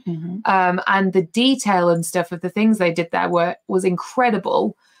soft. And the detail and stuff of the things they did there was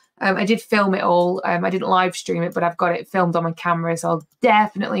incredible. I did film it all. I didn't live stream it, but I've got it filmed on my camera. So I'll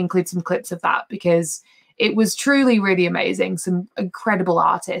definitely include some clips of that because it was truly really amazing. Some incredible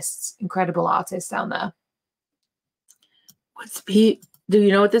artists down there. Do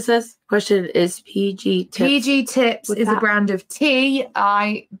you know what this is? Question is PG Tips. PG Tips is a brand of tea.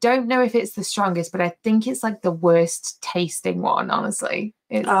 I don't know if it's the strongest, but I think it's like the worst tasting one, honestly.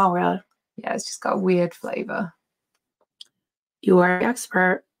 Oh, really? Yeah, it's just got a weird flavor. You are an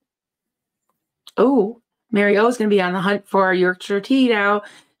expert. Oh, Mary O is going to be on the hunt for Yorkshire tea now.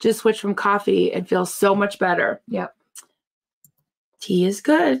 Just switch from coffee and feel so much better. Yep. Tea is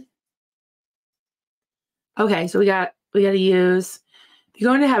good. Okay, so we got to use, if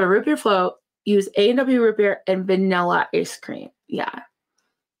you're going to have a root beer float, use A&W root beer and vanilla ice cream. Yeah.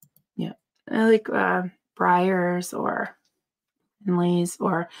 Yeah. I like Breyers or Henley's,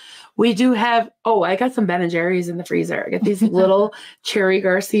 or we do have, I got some Ben & Jerry's in the freezer. I got these little Cherry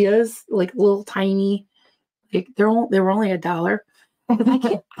Garcias, like little tiny, like they were only $1.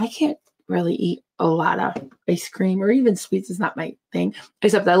 I can't really eat a lot of ice cream or even sweets is not my thing,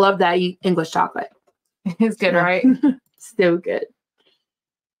 except I love that English chocolate. It's good, right? So good.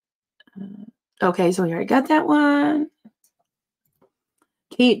 Okay, so we already got that one.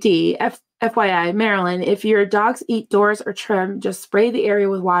 Kate D, FYI, Marilyn, if your dogs eat doors or trim, just spray the area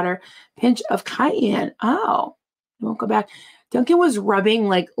with water, pinch of cayenne. Oh, it won't go back. Duncan was rubbing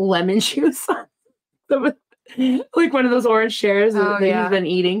like lemon juice on them, like one of those orange shares that he's been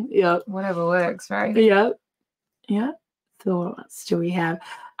eating. Yep. Whatever works, right? Yep. Yeah. So what else do we have?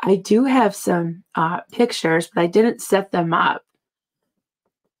 I do have some pictures, but I didn't set them up.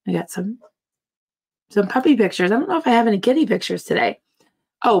 I got some puppy pictures. I don't know if I have any kitty pictures today.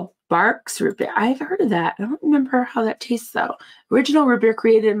 Oh, Barks root beer. I've heard of that. I don't remember how that tastes, though. Original root beer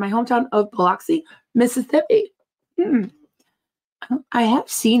created in my hometown of Biloxi, Mississippi. I have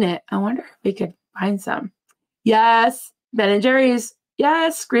seen it. I wonder if we could find some. Yes, Ben & Jerry's.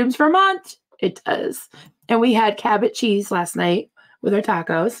 Yes, screams Vermont. It does. And we had Cabot cheese last night with our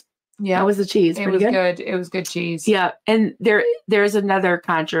tacos. Yeah, that was the cheese. It was good. It was good cheese. Yeah, and there's another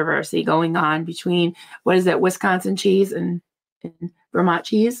controversy going on between Wisconsin cheese and Vermont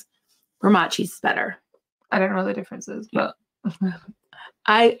cheese. Vermont cheese is better. I don't know the differences, but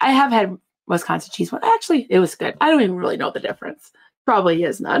I have had Wisconsin cheese one. Actually, it was good. I don't even really know the difference. Probably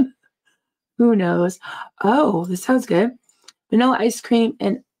is none. Who knows? Oh, this sounds good. Vanilla ice cream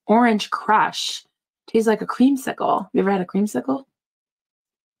and orange crush. Tastes like a creamsicle. You ever had a creamsicle?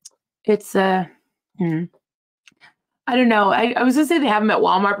 It's I don't know. I was gonna say they have them at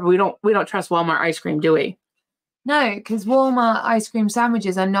Walmart, but we don't trust Walmart ice cream, do we? No, because Walmart ice cream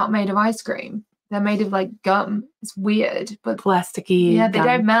sandwiches are not made of ice cream. They're made of like gum. It's weird, but plasticky. Yeah, they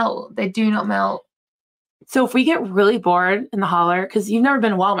don't melt. They do not melt. So if we get really bored in the holler, because you've never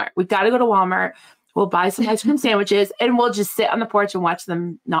been to Walmart, we've got to go to Walmart. We'll buy some ice cream sandwiches and we'll just sit on the porch and watch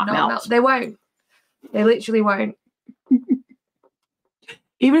them not melt. They won't. They literally won't.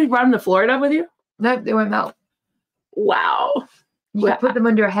 Even run to Florida with you? Nope, they won't melt. Wow. You can put them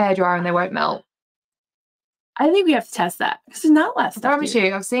under a hairdryer and they won't melt. I think we have to test that. This is not less. I promise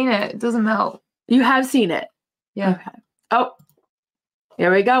you, I've seen it. It doesn't melt. You have seen it? Yeah. Okay. Oh,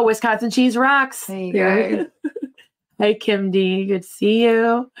 here we go. Wisconsin cheese rocks. There you go. Hey, Kim D. Good to see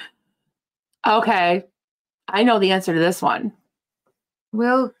you. Okay. I know the answer to this one.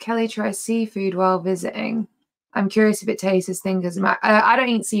 Will Kelly try seafood while visiting? I'm curious if it tastes as thin as I don't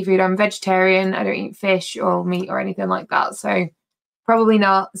eat seafood. I'm vegetarian. I don't eat fish or meat or anything like that. So probably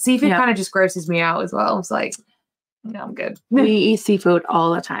not. Seafood kind of just grosses me out as well. It's like, no, I'm good. We eat seafood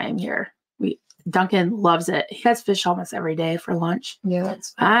all the time here. Duncan loves it. He has fish almost every day for lunch. Yeah,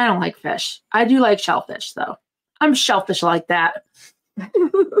 that's fine. I don't like fish. I do like shellfish though. I'm shellfish like that.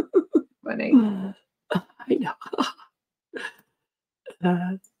 Funny. I know.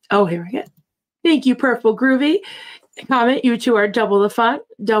 Oh, here we go. Thank you, Purple Groovy. Comment, you two are double the fun,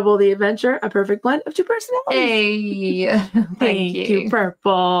 double the adventure, a perfect blend of two personalities. Hey, Thank you,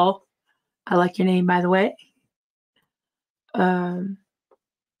 Purple. I like your name, by the way.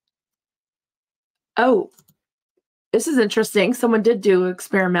 Oh, this is interesting. Someone did do an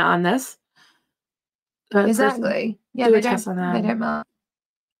experiment on this. Exactly. Yeah, they don't melt.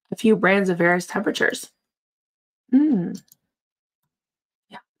 A few brands of various temperatures. Yeah,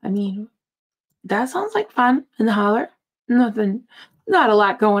 I mean, that sounds like fun in the holler. Not a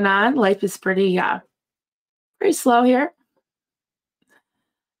lot going on. Life is pretty slow here.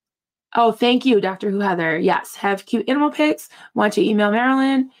 Oh, thank you, Dr. Who Heather. Yes, have cute animal pics. Want to email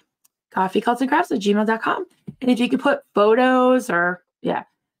Marilyn, coffeecultsandcrafts@gmail.com. And if you could put photos the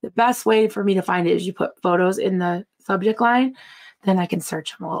best way for me to find it is you put photos in the subject line, then I can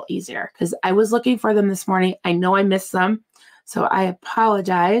search them a little easier because I was looking for them this morning. I know I missed them, so I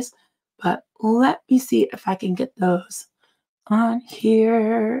apologize, but let me see if I can get those on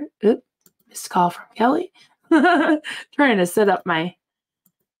here. Oop, missed call from Kelly. Trying to set up my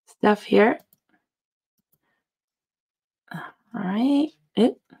stuff here. All right.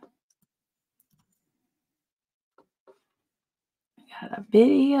 Got a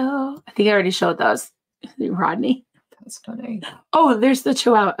video. I think I already showed those. Rodney. That's funny. Oh, there's the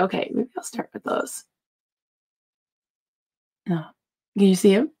Chihuahua. Okay, maybe I'll start with those. No. Can you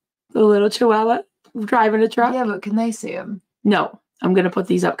see him? The little Chihuahua driving a truck? Yeah, but can they see him? No. I'm going to put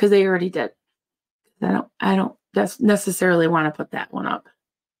these up because they already did. I don't necessarily want to put that one up.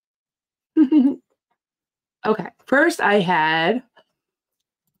 Okay. First, I had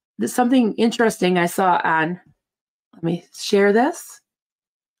something interesting I saw on. Let me share this.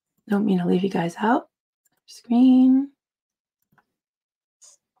 Don't mean to leave you guys out. Screen.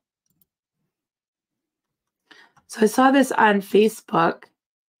 So I saw this on Facebook.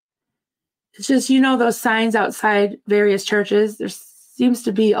 It's just, those signs outside various churches. There seems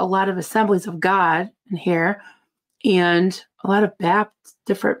to be a lot of Assemblies of God in here and a lot of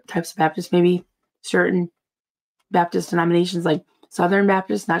different types of Baptists, maybe certain Baptist denominations like Southern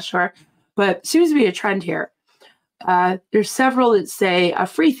Baptist, not sure, but seems to be a trend here. There's several that say a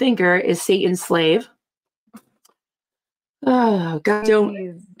free thinker is Satan's slave. Oh, God,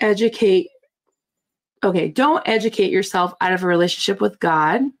 don't educate yourself out of a relationship with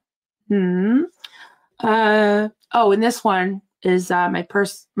God. And this one is my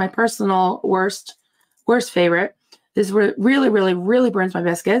personal worst favorite. This really, really, really burns my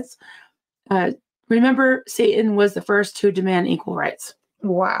biscuits. Remember, Satan was the first to demand equal rights.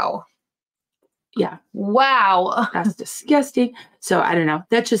 Wow. Yeah. Wow. That's disgusting. So I don't know.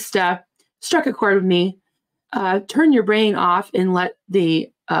 That just struck a chord with me. Turn your brain off and let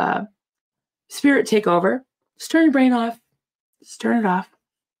the spirit take over. Just turn your brain off. Just turn it off.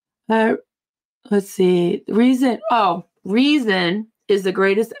 Let's see. Reason is the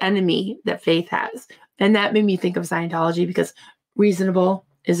greatest enemy that faith has. And that made me think of Scientology because reasonable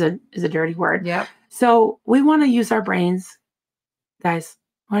is a dirty word. Yeah. So we want to use our brains, guys.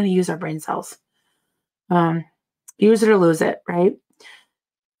 We want to use our brain cells. Use it or lose it, right?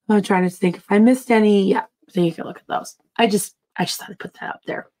 I'm trying to think if I missed any. Yeah, so you can look at those. I just thought I'd put that up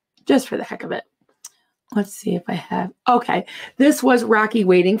there just for the heck of it. Let's see if I have. Okay, this was Rocky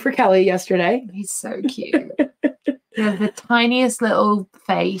waiting for Kelly yesterday. He's so cute. Yeah, the tiniest little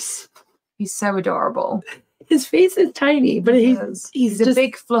face. He's so adorable. His face is tiny, but he's just a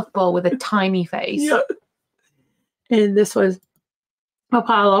big fluff ball with a tiny face. Yeah. And this was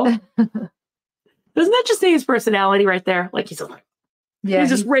Apollo. Doesn't that just say his personality right there? Like he's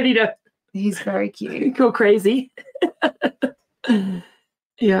just ready to. He's very cute. Go crazy.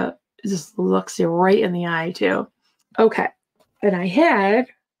 Yeah, it just looks you right in the eye too. Okay, and I had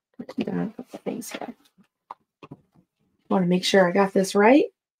a couple things here. Want to make sure I got this right.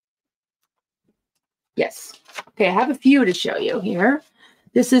 Yes. Okay, I have a few to show you here.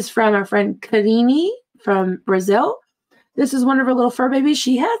 This is from our friend Karini from Brazil. This is one of her little fur babies.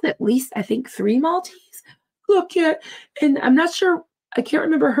 She has at least, I think, 3 Maltese. Look at, and I'm not sure, I can't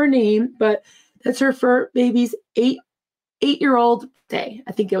remember her name, but that's her fur baby's 8-year-old day.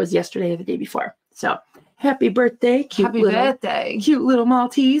 I think it was yesterday or the day before. So Happy birthday. Happy birthday. Cute little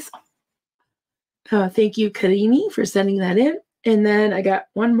Maltese. Thank you, Karini, for sending that in. And then I got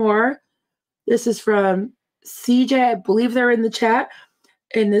one more. This is from CJ. I believe they're in the chat.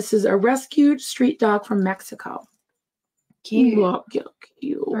 And this is a rescued street dog from Mexico. Cute. Look,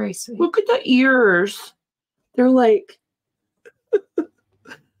 cute. Very sweet. Look at the ears. They're like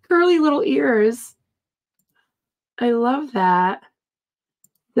curly little ears. I love that.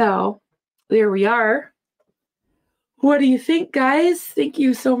 So there we are. What do you think, guys? Thank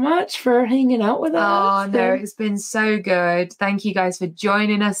you so much for hanging out with us. Oh, no, it's been so good. Thank you guys for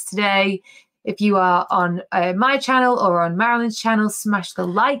joining us today. If you are on my channel or on Marilyn's channel, smash the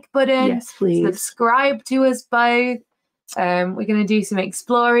like button. Yes, please. Subscribe to us both. We're going to do some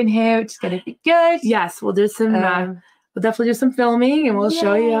exploring here, which is going to be good. Yes, we'll do some. We'll definitely do some filming, and we'll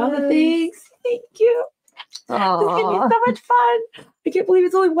show you all the things. Thank you. This is gonna be so much fun. I can't believe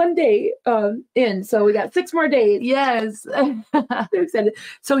it's only one day in, so we got 6 more days. Yes. So excited.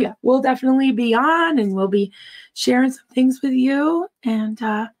 So yeah, we'll definitely be on, and we'll be sharing some things with you. And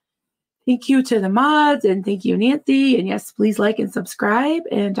thank you to the mods, and thank you, Nancy. And yes, please like and subscribe.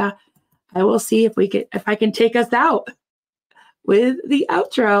 And I will see if I can take us out with the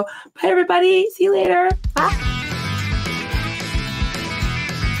outro. Bye, everybody. See you later. Bye.